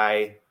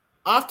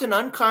often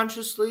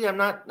unconsciously. I'm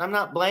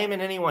not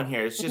blaming anyone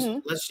here. It's just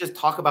let's just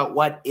talk about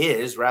what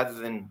is rather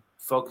than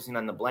focusing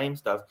on the blame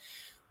stuff.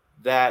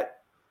 That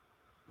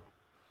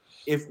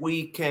if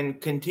we can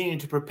continue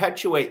to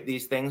perpetuate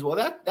these things, well,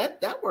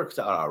 that works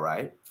out all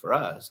right for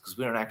us, because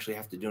we don't actually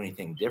have to do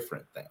anything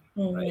different then,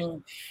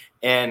 right?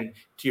 And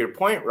to your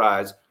point,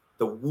 Roz,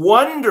 the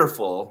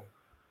wonderful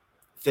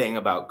thing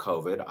about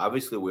COVID,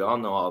 obviously we all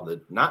know all the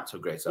not so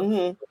great stuff.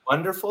 The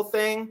wonderful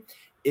thing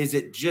is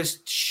it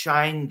just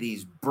shined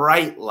these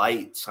bright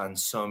lights on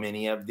so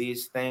many of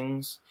these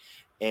things.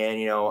 And,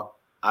 you know,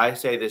 I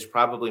say this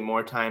probably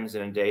more times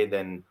in a day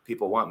than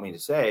people want me to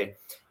say.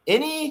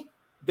 Any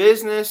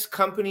business,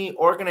 company,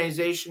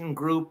 organization,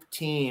 group,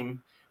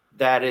 team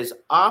that is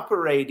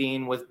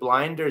operating with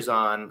blinders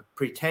on,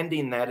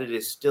 pretending that it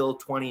is still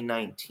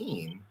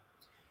 2019,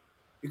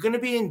 you're going to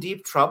be in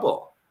deep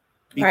trouble,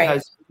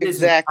 because it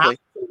is an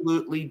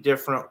absolutely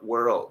different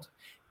world.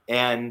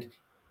 And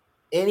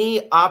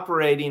any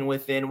operating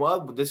within, well,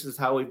 this is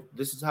how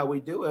we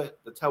do it.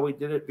 That's how we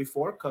did it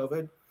before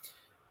COVID.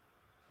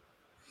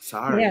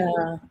 Sorry.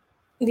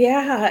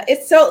 Yeah.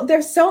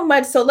 There's so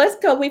much. So let's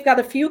go. We've got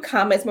a few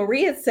comments.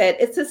 Maria said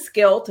it's a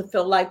skill to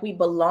feel like we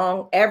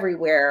belong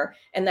everywhere,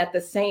 and at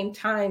the same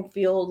time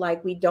feel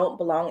like we don't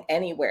belong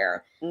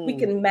anywhere. We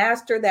can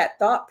master that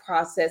thought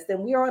process,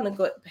 then we are on a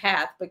good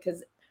path,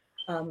 because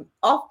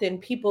often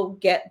people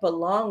get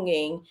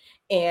belonging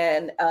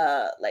and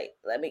I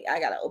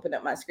gotta open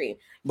up my screen.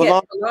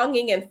 Get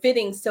belonging and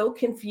fitting so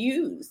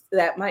confused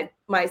that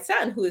my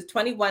son, who is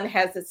 21,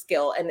 has a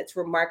skill, and it's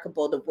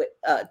remarkable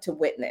to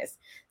witness.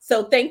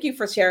 So thank you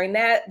for sharing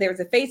that. There's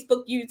a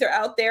Facebook user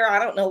out there. I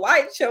don't know why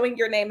it's showing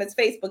your name as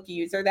Facebook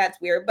user. That's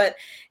weird. But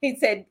he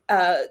said,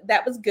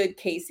 that was good,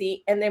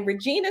 Casey. And then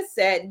Regina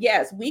said,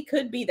 yes, we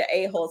could be the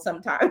a-hole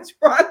sometimes,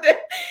 Rhonda.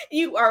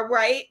 You are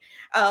right.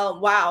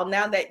 Wow.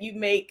 Now that you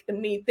make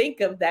me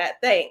think of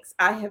that, thanks.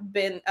 I have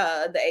been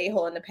the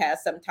a-hole in the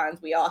past. Sometimes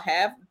we all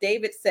have.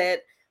 David said,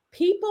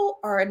 people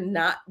are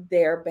not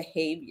their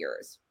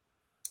behaviors.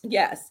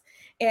 Yes.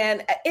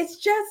 And it's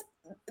just,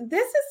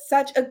 this is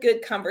such a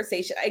good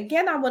conversation.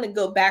 Again, I want to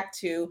go back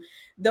to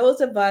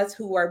those of us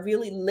who are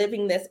really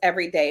living this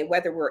every day,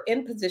 whether we're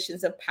in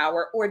positions of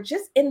power or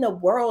just in the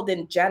world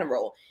in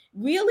general.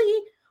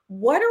 Really,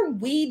 what are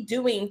we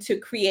doing to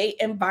create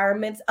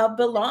environments of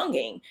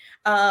belonging?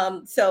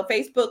 So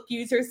Facebook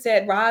user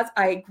said, Roz,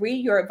 I agree.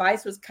 Your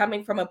advice was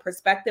coming from a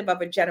perspective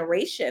of a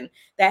generation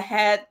that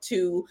had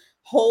to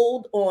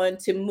hold on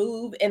to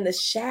move in the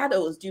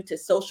shadows due to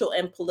social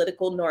and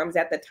political norms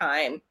at the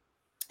time.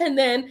 And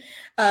then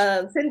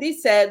Cindy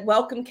said,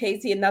 welcome,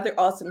 Casey, another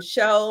awesome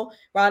show.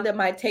 Rhonda,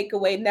 my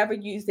takeaway, never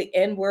use the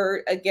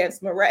N-word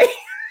against Murray.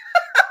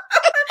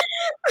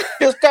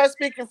 He'll start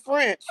speaking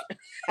French.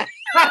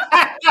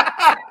 That's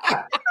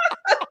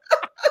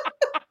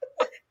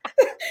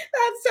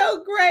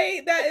so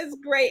great. That is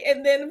great.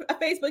 And then a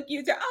Facebook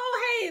user,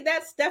 oh, hey,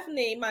 that's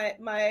Stephanie,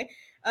 my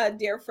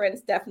dear friend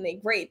Stephanie.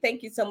 Great.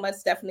 Thank you so much,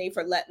 Stephanie,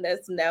 for letting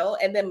us know.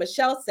 And then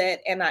Michelle said,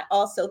 and I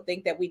also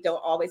think that we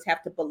don't always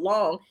have to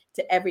belong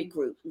to every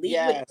group. Lead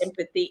with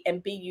empathy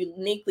and be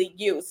uniquely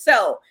you.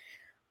 So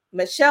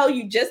Michelle,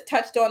 you just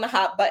touched on the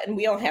hot button.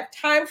 We don't have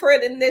time for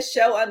it in this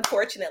show,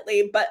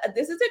 unfortunately, but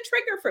this is a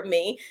trigger for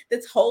me.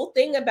 This whole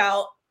thing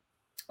about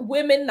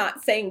women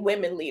not saying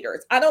women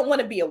leaders. I don't want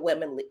to be a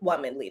woman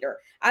leader.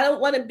 I don't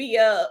want to be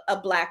a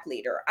Black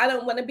leader. I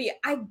don't want to be,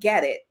 I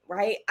get it,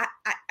 right?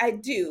 I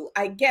do.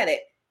 I get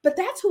it. But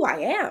that's who I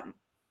am.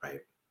 Right.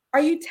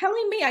 Are you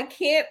telling me I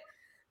can't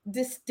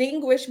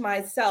distinguish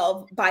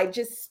myself by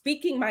just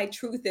speaking my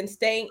truth and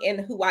staying in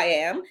who I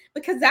am?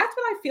 Because that's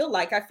what I feel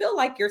like. I feel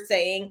like you're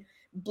saying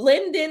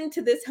blend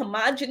into this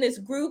homogenous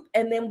group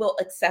and then we'll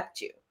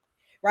accept you,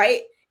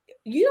 right?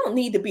 You don't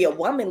need to be a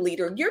woman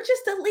leader. You're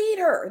just a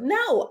leader.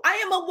 No, I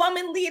am a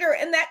woman leader,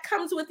 and that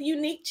comes with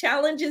unique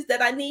challenges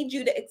that I need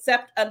you to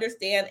accept,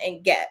 understand,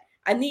 and get.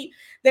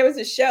 There's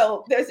a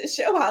show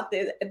out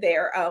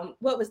there.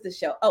 What was the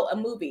show? Oh, a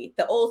movie,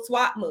 the old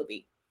SWAT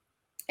movie.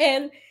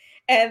 And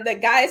the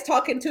guy is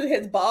talking to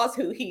his boss,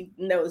 who he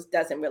knows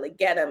doesn't really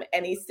get him.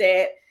 And he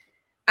said,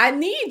 I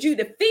need you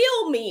to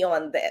feel me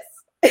on this.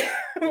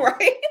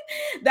 Right?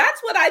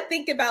 That's what I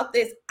think about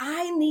this.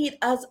 I need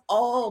us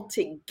all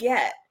to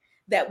get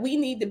that we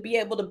need to be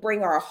able to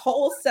bring our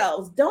whole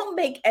selves. Don't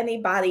make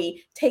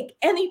anybody take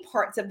any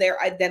parts of their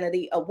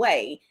identity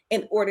away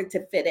in order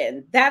to fit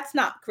in. That's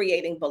not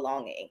creating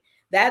belonging.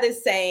 That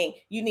is saying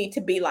you need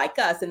to be like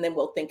us, and then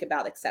we'll think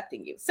about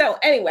accepting you. So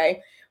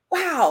anyway,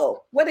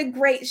 wow, what a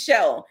great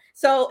show.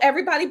 So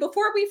everybody,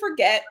 before we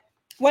forget,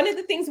 one of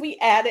the things we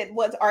added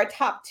was our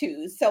top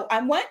twos. So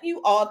I want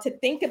you all to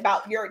think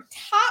about your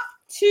top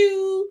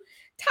twos.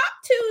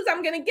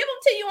 I'm going to give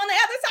them to you on the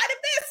other side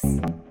of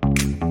this.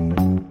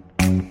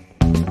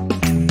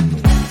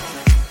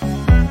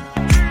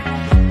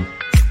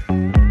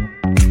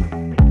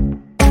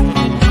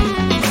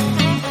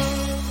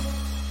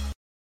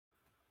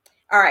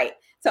 All right.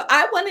 So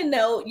I want to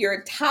know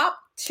your top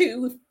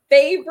 2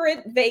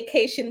 favorite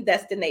vacation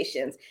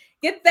destinations.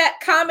 Get that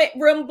comment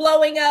room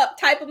blowing up.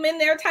 Type them in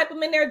there.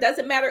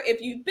 Doesn't matter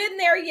if you've been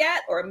there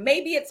yet or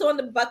maybe it's on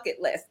the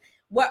bucket list.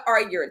 What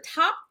are your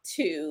top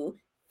 2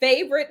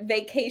 favorite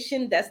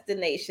vacation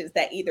destinations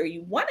that either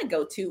you want to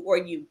go to or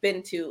you've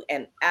been to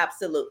and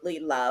absolutely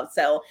love?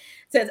 So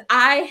since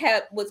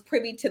I was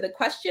privy to the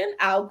question,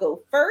 I'll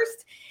go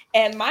first.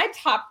 And my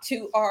top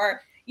 2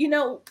 are, I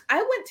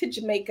went to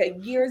Jamaica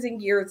years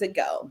and years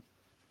ago.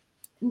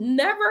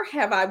 Never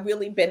have I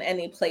really been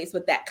any place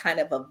with that kind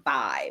of a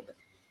vibe.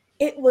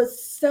 It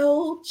was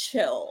so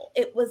chill.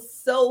 It was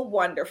so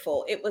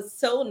wonderful. It was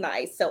so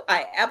nice. So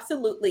I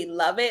absolutely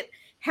love it.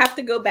 Have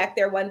to go back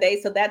there one day.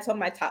 So that's on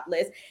my top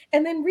list.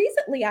 And then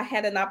recently I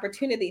had an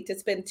opportunity to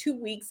spend 2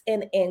 weeks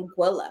in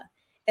Anguilla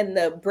in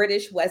the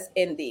British West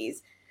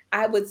Indies.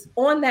 I was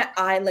on that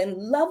island,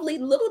 lovely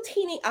little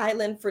teeny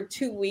island for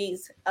 2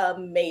 weeks.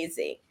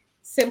 Amazing.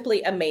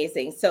 Simply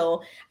amazing.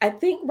 So I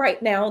think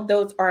right now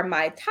those are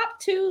my top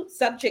 2,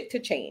 subject to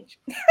change.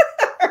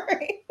 All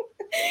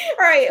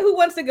right. Who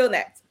wants to go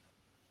next?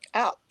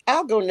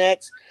 I'll go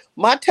next.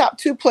 My top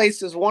 2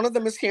 places, one of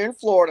them is here in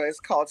Florida.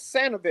 It's called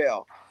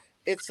Sanibel.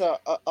 It's a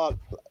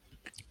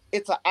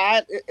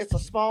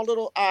small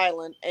little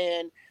island,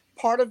 and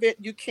part of it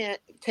you can't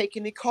take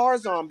any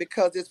cars on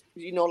because it's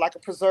like a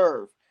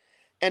preserve,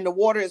 and the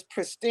water is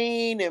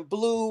pristine and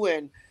blue,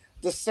 and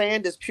the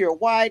sand is pure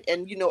white,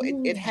 and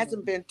it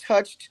hasn't been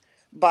touched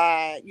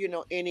by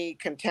any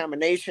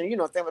contamination,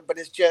 but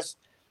it's just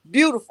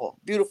beautiful.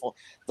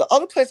 The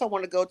other place I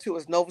want to go to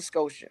is Nova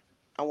Scotia.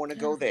 I want to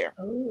go there.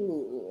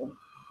 Oh,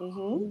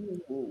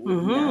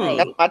 Nice.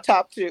 That's my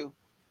top 2.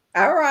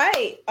 All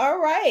right.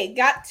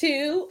 Got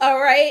 2. All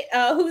right.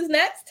 Who's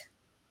next?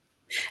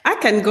 I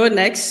can go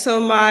next. So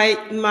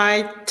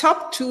my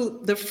top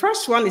 2, the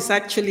first one is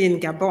actually in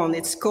Gabon.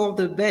 It's called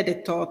the Baie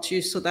des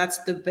Tortues. So that's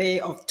the Bay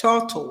of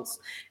Turtles.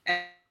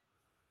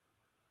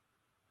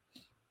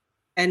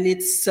 And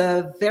it's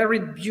a very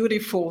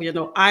beautiful,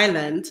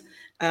 island,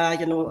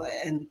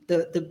 and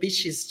the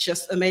beach is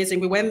just amazing.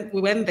 We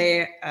went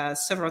there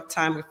several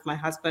times with my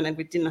husband, and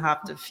we didn't have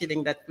the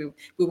feeling that we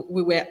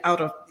were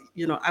out of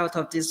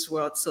this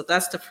world. So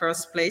that's the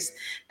first place.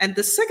 And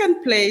the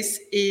second place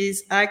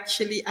is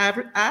actually, I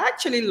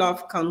actually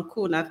love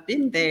Cancun. I've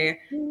been there,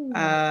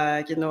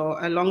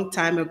 a long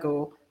time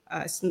ago.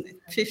 It's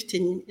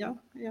 15,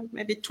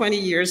 maybe 20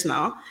 years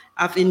now.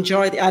 I've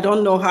enjoyed it. I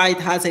don't know how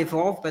it has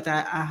evolved, but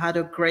I had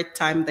a great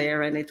time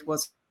there. And it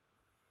was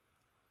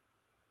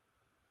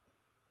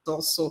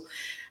also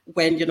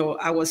when,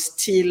 I was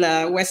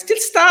we're still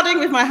starting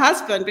with my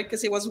husband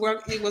because he was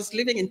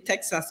living in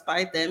Texas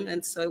by then.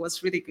 And so it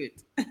was really good.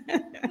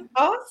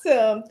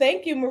 Awesome.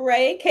 Thank you,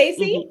 Mireille.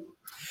 Casey? Mm-hmm.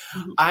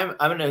 I'm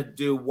going to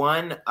do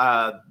one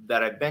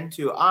that I've been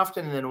to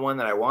often and then one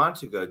that I want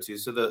to go to.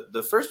 So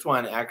the first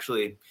one,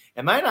 actually,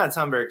 it might not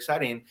sound very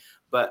exciting,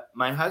 but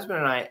my husband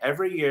and I,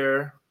 every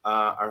year,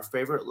 our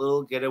favorite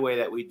little getaway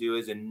that we do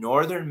is in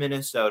northern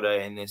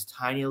Minnesota in this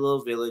tiny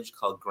little village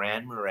called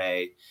Grand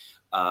Marais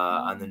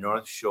on the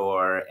North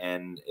Shore.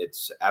 And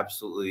it's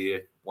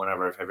absolutely one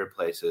of our favorite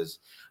places.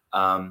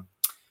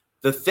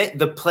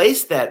 The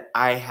place that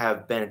I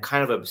have been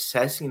kind of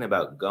obsessing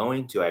about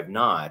going to, I've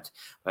not,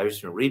 but I've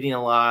just been reading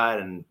a lot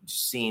and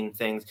seeing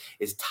things,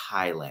 is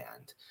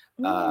Thailand.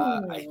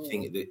 I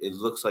think it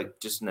looks like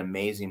just an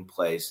amazing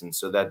place. And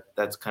so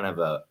that's kind of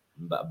a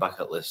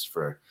bucket list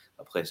for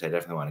a place I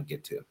definitely want to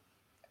get to.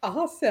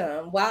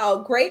 Awesome.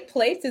 Wow. Great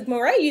places.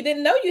 Moray, you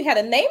didn't know you had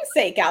a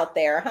namesake out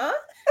there, huh?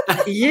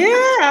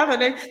 Yeah, but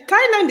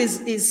Thailand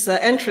is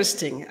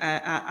interesting.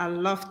 I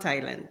love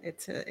Thailand.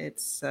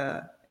 It's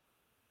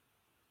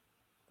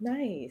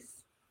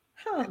nice.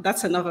 Huh.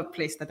 That's another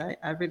place that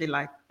I really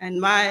like. And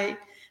my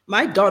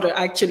daughter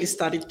actually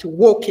started to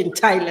walk in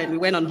Thailand. We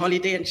went on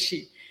holiday and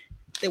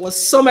there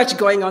was so much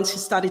going on. She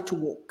started to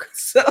walk.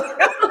 So.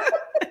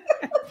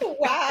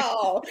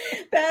 Wow,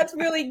 that's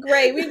really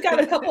great. We've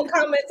got a couple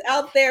comments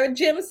out there.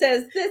 Jim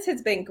says, this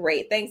has been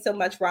great. Thanks so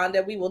much,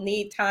 Rhonda. We will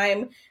need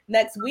time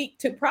next week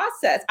to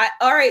process.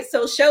 All right,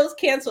 so show's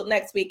canceled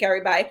next week,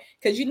 everybody,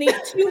 because you need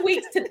 2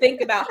 weeks to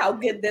think about how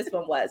good this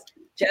one was.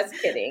 Just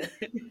kidding. So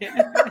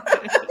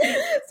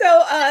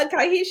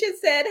Kahisha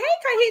said, hey,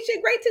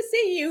 Kahisha, great to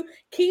see you.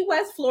 Key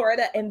West,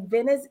 Florida, and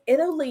Venice,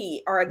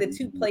 Italy are the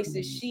 2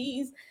 places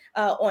she's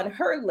on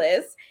her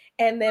list.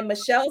 And then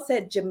Michelle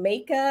said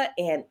Jamaica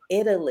and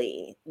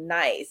Italy.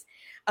 Nice.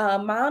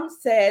 Mom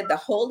said the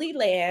Holy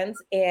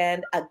Lands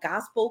and a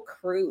gospel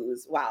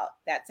cruise. Wow,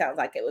 that sounds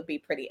like it would be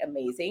pretty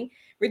amazing.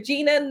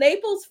 Regina,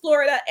 Naples,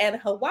 Florida, and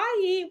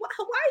Hawaii. Well,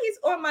 Hawaii's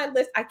on my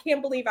list. I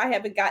can't believe I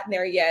haven't gotten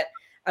there yet.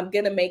 I'm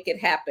going to make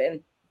it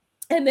happen.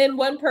 And then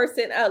one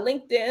person,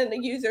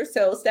 LinkedIn user,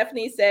 so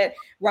Stephanie said,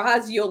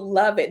 Roz, you'll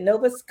love it.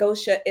 Nova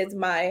Scotia is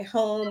my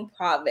home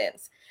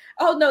province.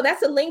 Oh, no,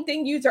 that's a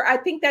LinkedIn user. I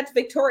think that's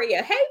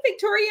Victoria. Hey,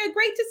 Victoria,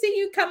 great to see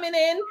you coming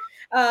in.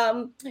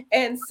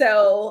 And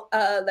so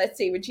let's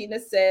see. Regina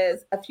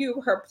says a few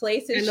of her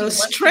places. In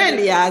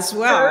Australia as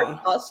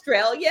well.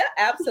 Australia,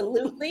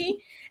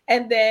 absolutely.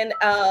 And then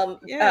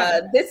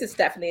this is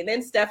Stephanie. And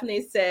then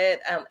Stephanie said,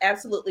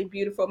 absolutely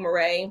beautiful,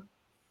 Moray.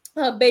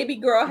 Baby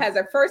girl has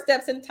her first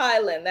steps in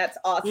Thailand. That's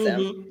awesome.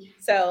 Mm-hmm.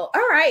 So,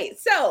 all right.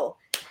 So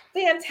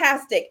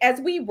fantastic. As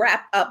we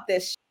wrap up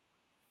this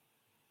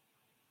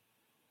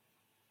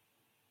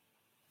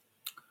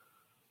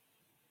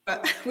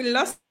we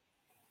lost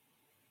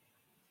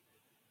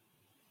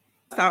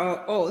our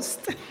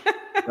host.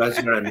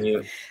 As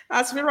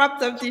we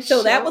wrapped up this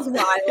show. That was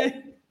wild.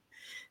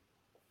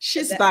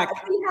 She's back.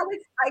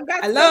 I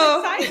got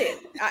so excited.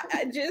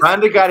 I just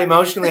Rhonda got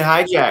emotionally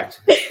hijacked.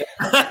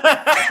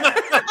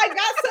 I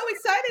got so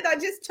excited. I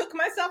just took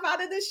myself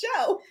out of the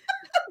show.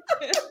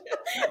 But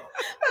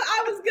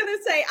I was gonna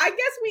say, I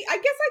guess I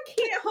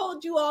can't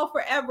hold you all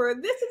forever.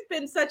 This has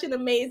been such an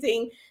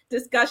amazing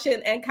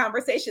discussion and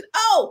conversation.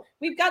 Oh,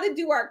 we've got to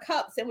do our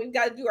cups and we've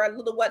got to do our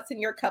little what's in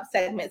your cup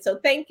segment. So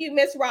thank you,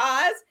 Miss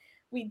Roz.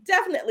 We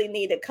definitely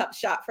need a cup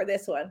shot for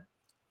this one.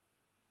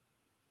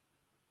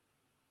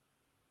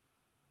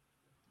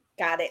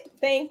 Got it.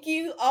 Thank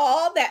you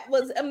all. That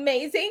was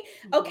amazing.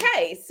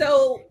 Okay,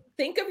 so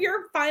think of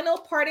your final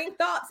parting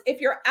thoughts. If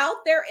you're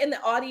out there in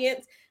the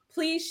audience,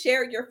 please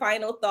share your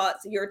final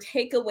thoughts, your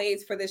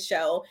takeaways for the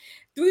show.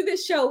 Through the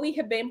show, we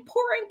have been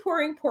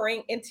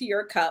pouring into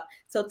your cup.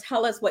 So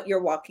tell us what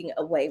you're walking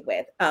away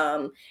with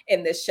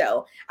in this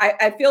show.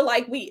 I feel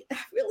like we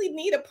really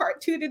need a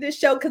part 2 to this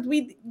show because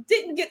we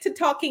didn't get to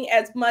talking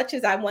as much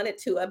as I wanted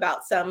to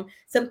about some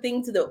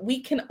things that we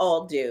can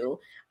all do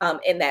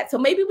in that. So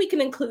maybe we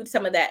can include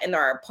some of that in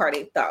our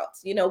parting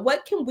thoughts. You know,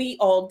 what can we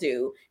all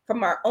do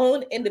from our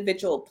own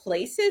individual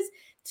places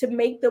to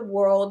make the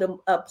world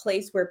a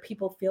place where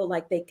people feel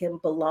like they can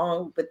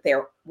belong with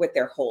their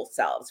whole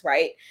selves,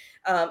 right?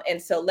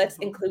 And so let's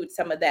include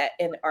some of that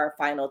in our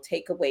final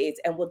takeaways,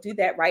 and we'll do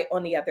that right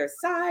on the other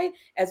side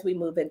as we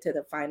move into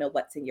the final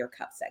What's in Your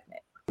Cup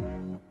segment.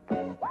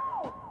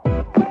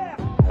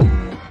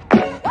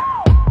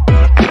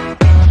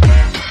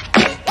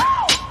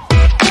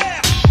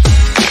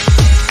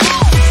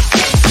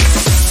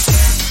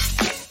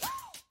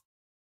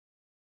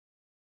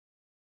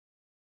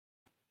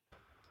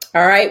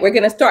 All right, we're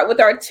going to start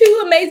with our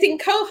 2 amazing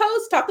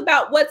co-hosts, talk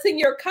about what's in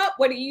your cup.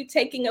 What are you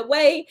taking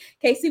away?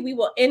 Casey, we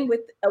will end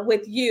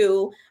with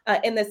you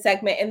in the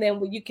segment, and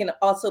then you can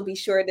also be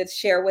sure to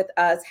share with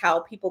us how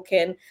people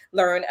can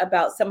learn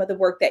about some of the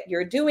work that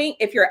you're doing.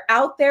 If you're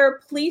out there,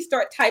 please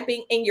start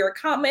typing in your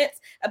comments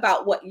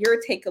about what you're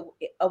taking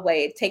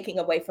away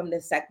from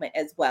this segment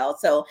as well.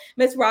 So,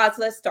 Ms. Roz,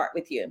 let's start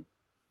with you.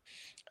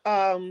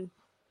 In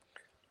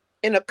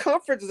a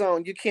comfort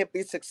zone, you can't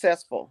be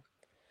successful.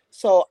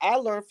 So I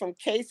learned from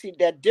Casey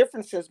that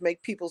differences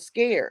make people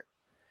scared,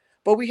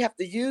 but we have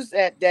to use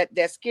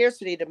that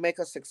scarcity to make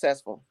us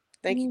successful.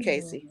 Thank you,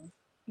 Casey.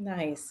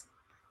 Nice.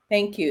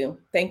 Thank you.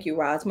 Thank you,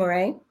 Roz.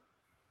 Moray?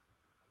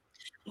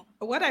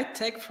 What I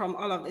take from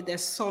all of it,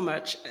 there's so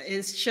much.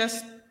 It's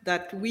just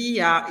that we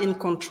are in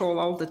control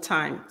all the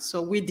time.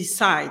 So we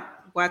decide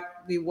what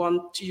we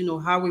want to,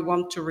 how we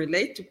want to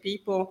relate to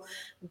people,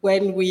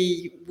 when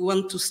we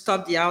want to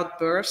stop the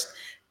outburst.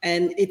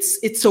 And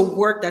it's a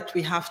work that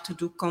we have to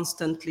do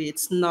constantly.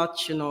 It's not,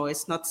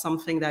 it's not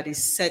something that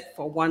is set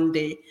for one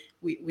day.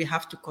 We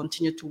have to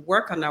continue to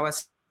work on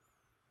ourselves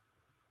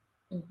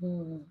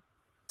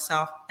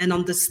and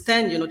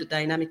understand, the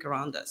dynamic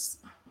around us.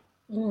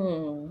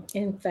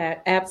 In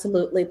fact,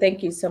 absolutely.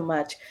 Thank you so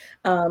much.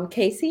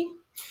 Casey?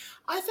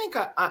 I think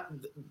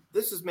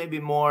this is maybe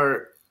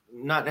more,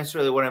 not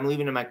necessarily what I'm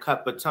leaving in my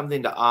cup, but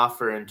something to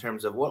offer in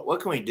terms of what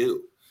can we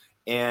do?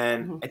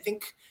 And I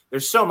think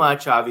there's so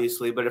much,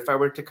 obviously, but if I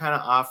were to kind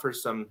of offer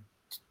some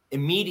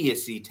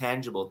immediacy,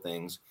 tangible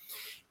things,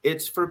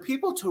 it's for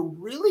people to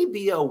really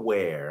be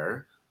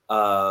aware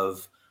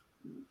of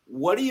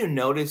what do you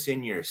notice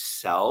in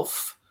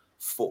yourself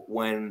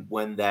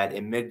when that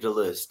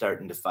amygdala is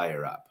starting to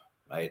fire up,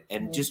 right?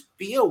 And just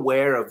be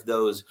aware of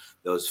those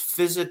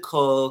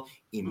physical,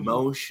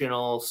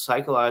 emotional,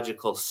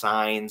 psychological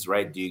signs,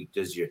 right? You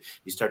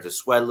start to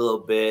sweat a little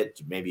bit?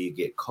 Maybe you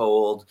get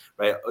cold,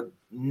 right?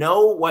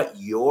 Know what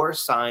your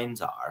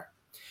signs are.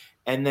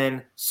 And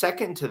then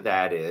second to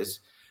that is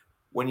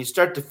when you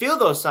start to feel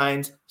those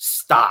signs,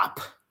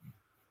 stop,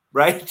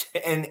 right?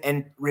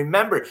 And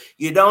remember,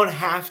 you don't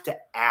have to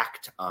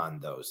act on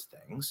those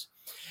things.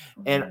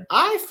 And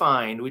I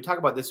find, we talk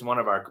about this in one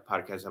of our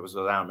podcast episodes,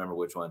 I don't remember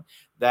which one,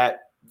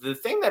 that the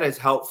thing that is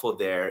helpful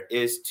there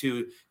is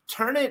to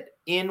turn it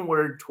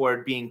inward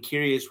toward being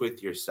curious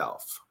with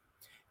yourself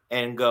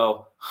and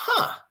go,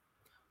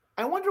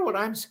 I wonder what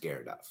I'm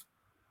scared of.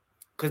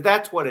 Because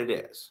that's what it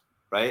is,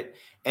 right?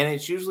 And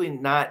it's usually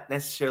not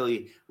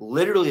necessarily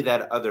literally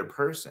that other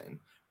person,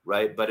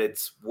 right? But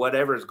it's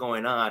whatever's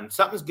going on.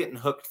 Something's getting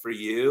hooked for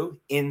you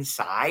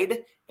inside.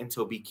 And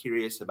so be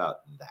curious about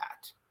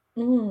that.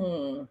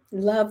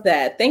 Love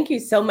that. Thank you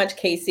so much,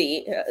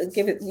 Casey.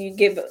 You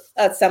give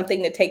us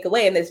something to take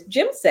away. And as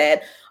Jim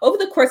said, over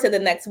the course of the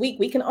next week,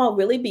 we can all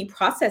really be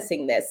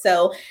processing this.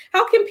 So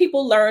how can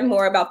people learn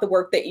more about the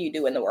work that you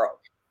do in the world?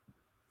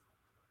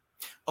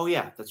 Oh,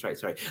 yeah, that's right.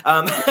 Sorry.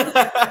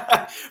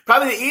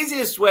 Probably the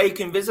easiest way, you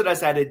can visit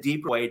us at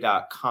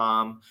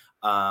adeeperway.com.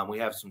 We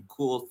have some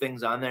cool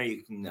things on there.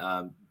 You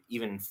can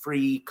even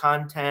free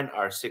content,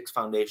 our 6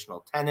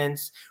 foundational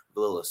tenets, a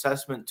little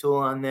assessment tool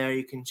on there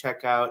you can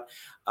check out.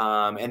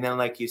 And then,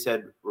 like you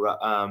said,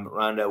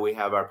 Rhonda, we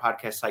have our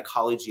podcast,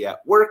 Psychology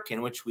at Work,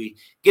 in which we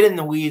get in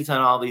the weeds on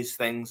all these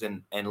things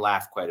and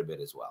laugh quite a bit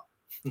as well.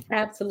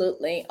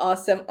 Absolutely.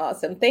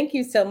 Awesome. Thank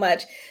you so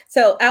much.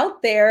 So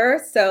out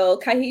there,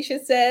 Kahisha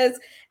says,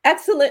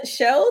 excellent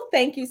show.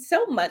 Thank you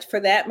so much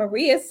for that.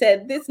 Maria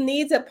said, this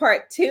needs a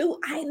part 2.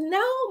 I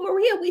know,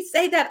 Maria, we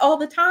say that all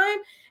the time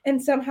and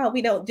somehow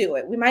we don't do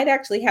it. We might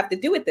actually have to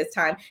do it this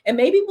time. And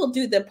maybe we'll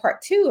do the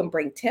part 2 and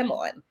bring Tim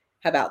on.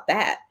 How about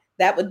that?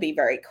 That would be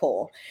very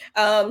cool.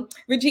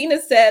 Regina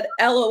said,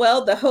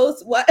 LOL, the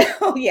host. What?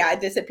 Oh, yeah, I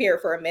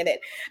disappeared for a minute.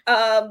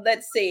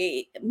 Let's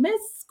see.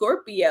 Miss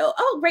Scorpio.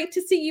 Oh, great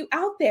to see you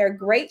out there.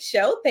 Great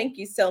show. Thank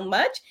you so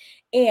much.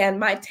 And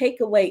my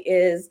takeaway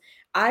is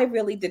I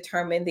really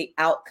determine the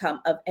outcome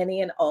of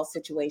any and all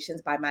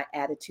situations by my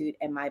attitude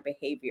and my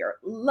behavior.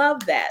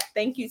 Love that.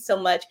 Thank you so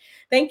much.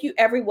 Thank you,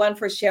 everyone,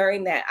 for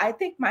sharing that. I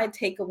think my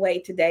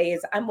takeaway today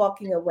is I'm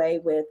walking away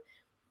with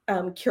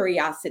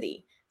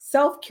curiosity.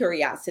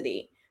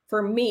 Self-curiosity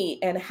for me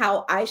and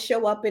how I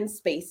show up in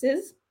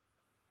spaces,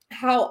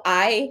 how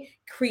I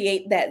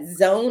create that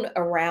zone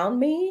around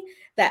me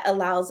that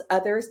allows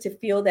others to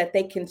feel that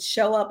they can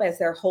show up as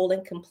their whole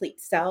and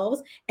complete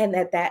selves, and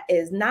that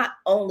is not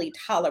only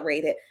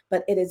tolerated,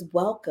 but it is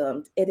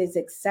welcomed, it is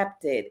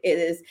accepted, it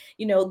is,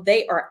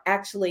 they are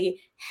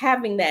actually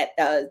having that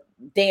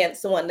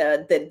dance on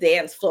the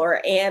dance floor.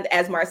 And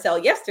as Marcel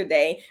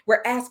yesterday,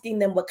 we're asking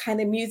them what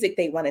kind of music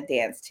they want to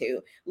dance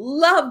to.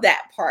 Love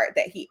that part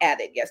that he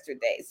added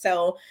yesterday.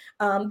 So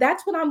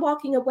that's what I'm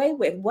walking away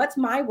with. What's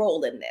my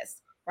role in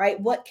this? Right?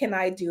 What can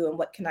I do and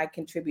what can I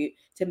contribute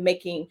to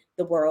making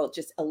the world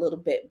just a little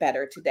bit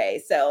better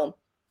today? So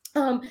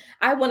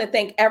I want to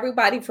thank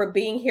everybody for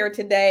being here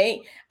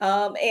today.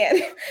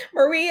 And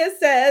Maria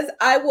says,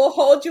 I will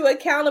hold you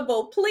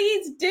accountable.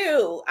 Please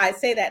do. I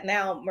say that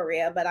now,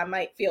 Maria, but I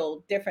might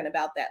feel different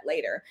about that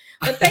later.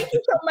 But thank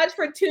you so much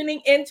for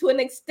tuning into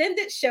an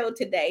extended show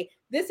today.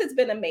 This has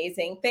been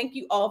amazing. Thank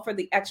you all for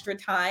the extra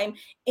time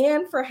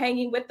and for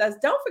hanging with us.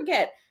 Don't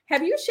forget,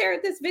 have you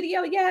shared this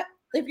video yet?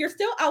 If you're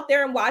still out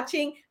there and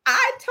watching,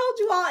 I told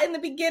you all in the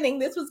beginning,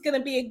 this was going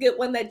to be a good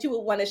one that you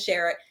would want to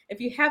share it.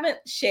 If you haven't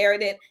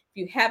shared it, if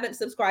you haven't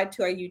subscribed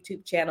to our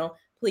YouTube channel,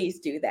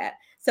 please do that.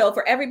 So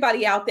for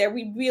everybody out there,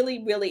 we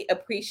really, really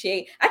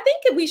appreciate, I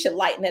think we should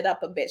lighten it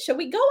up a bit. Should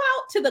we go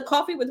out to the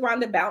Coffee with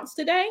Rhonda bounce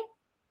today?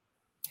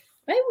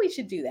 Maybe we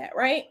should do that,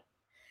 right?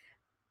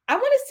 I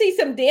want to see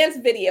some dance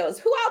videos.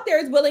 Who out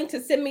there is willing to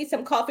send me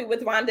some Coffee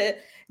with Rhonda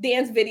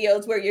dance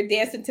videos where you're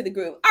dancing to the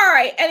groove? All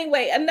right.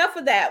 Anyway, enough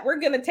of that. We're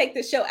going to take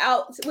the show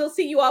out. We'll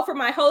see you all. For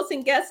my hosts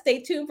and guests,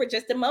 stay tuned for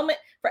just a moment.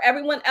 For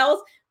everyone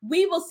else,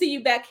 we will see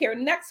you back here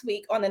next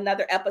week on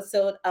another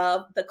episode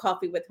of the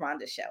Coffee with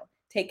Rhonda show.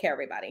 Take care,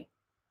 everybody.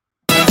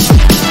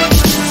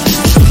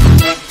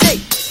 Hey.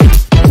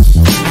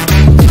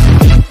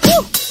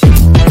 Woo.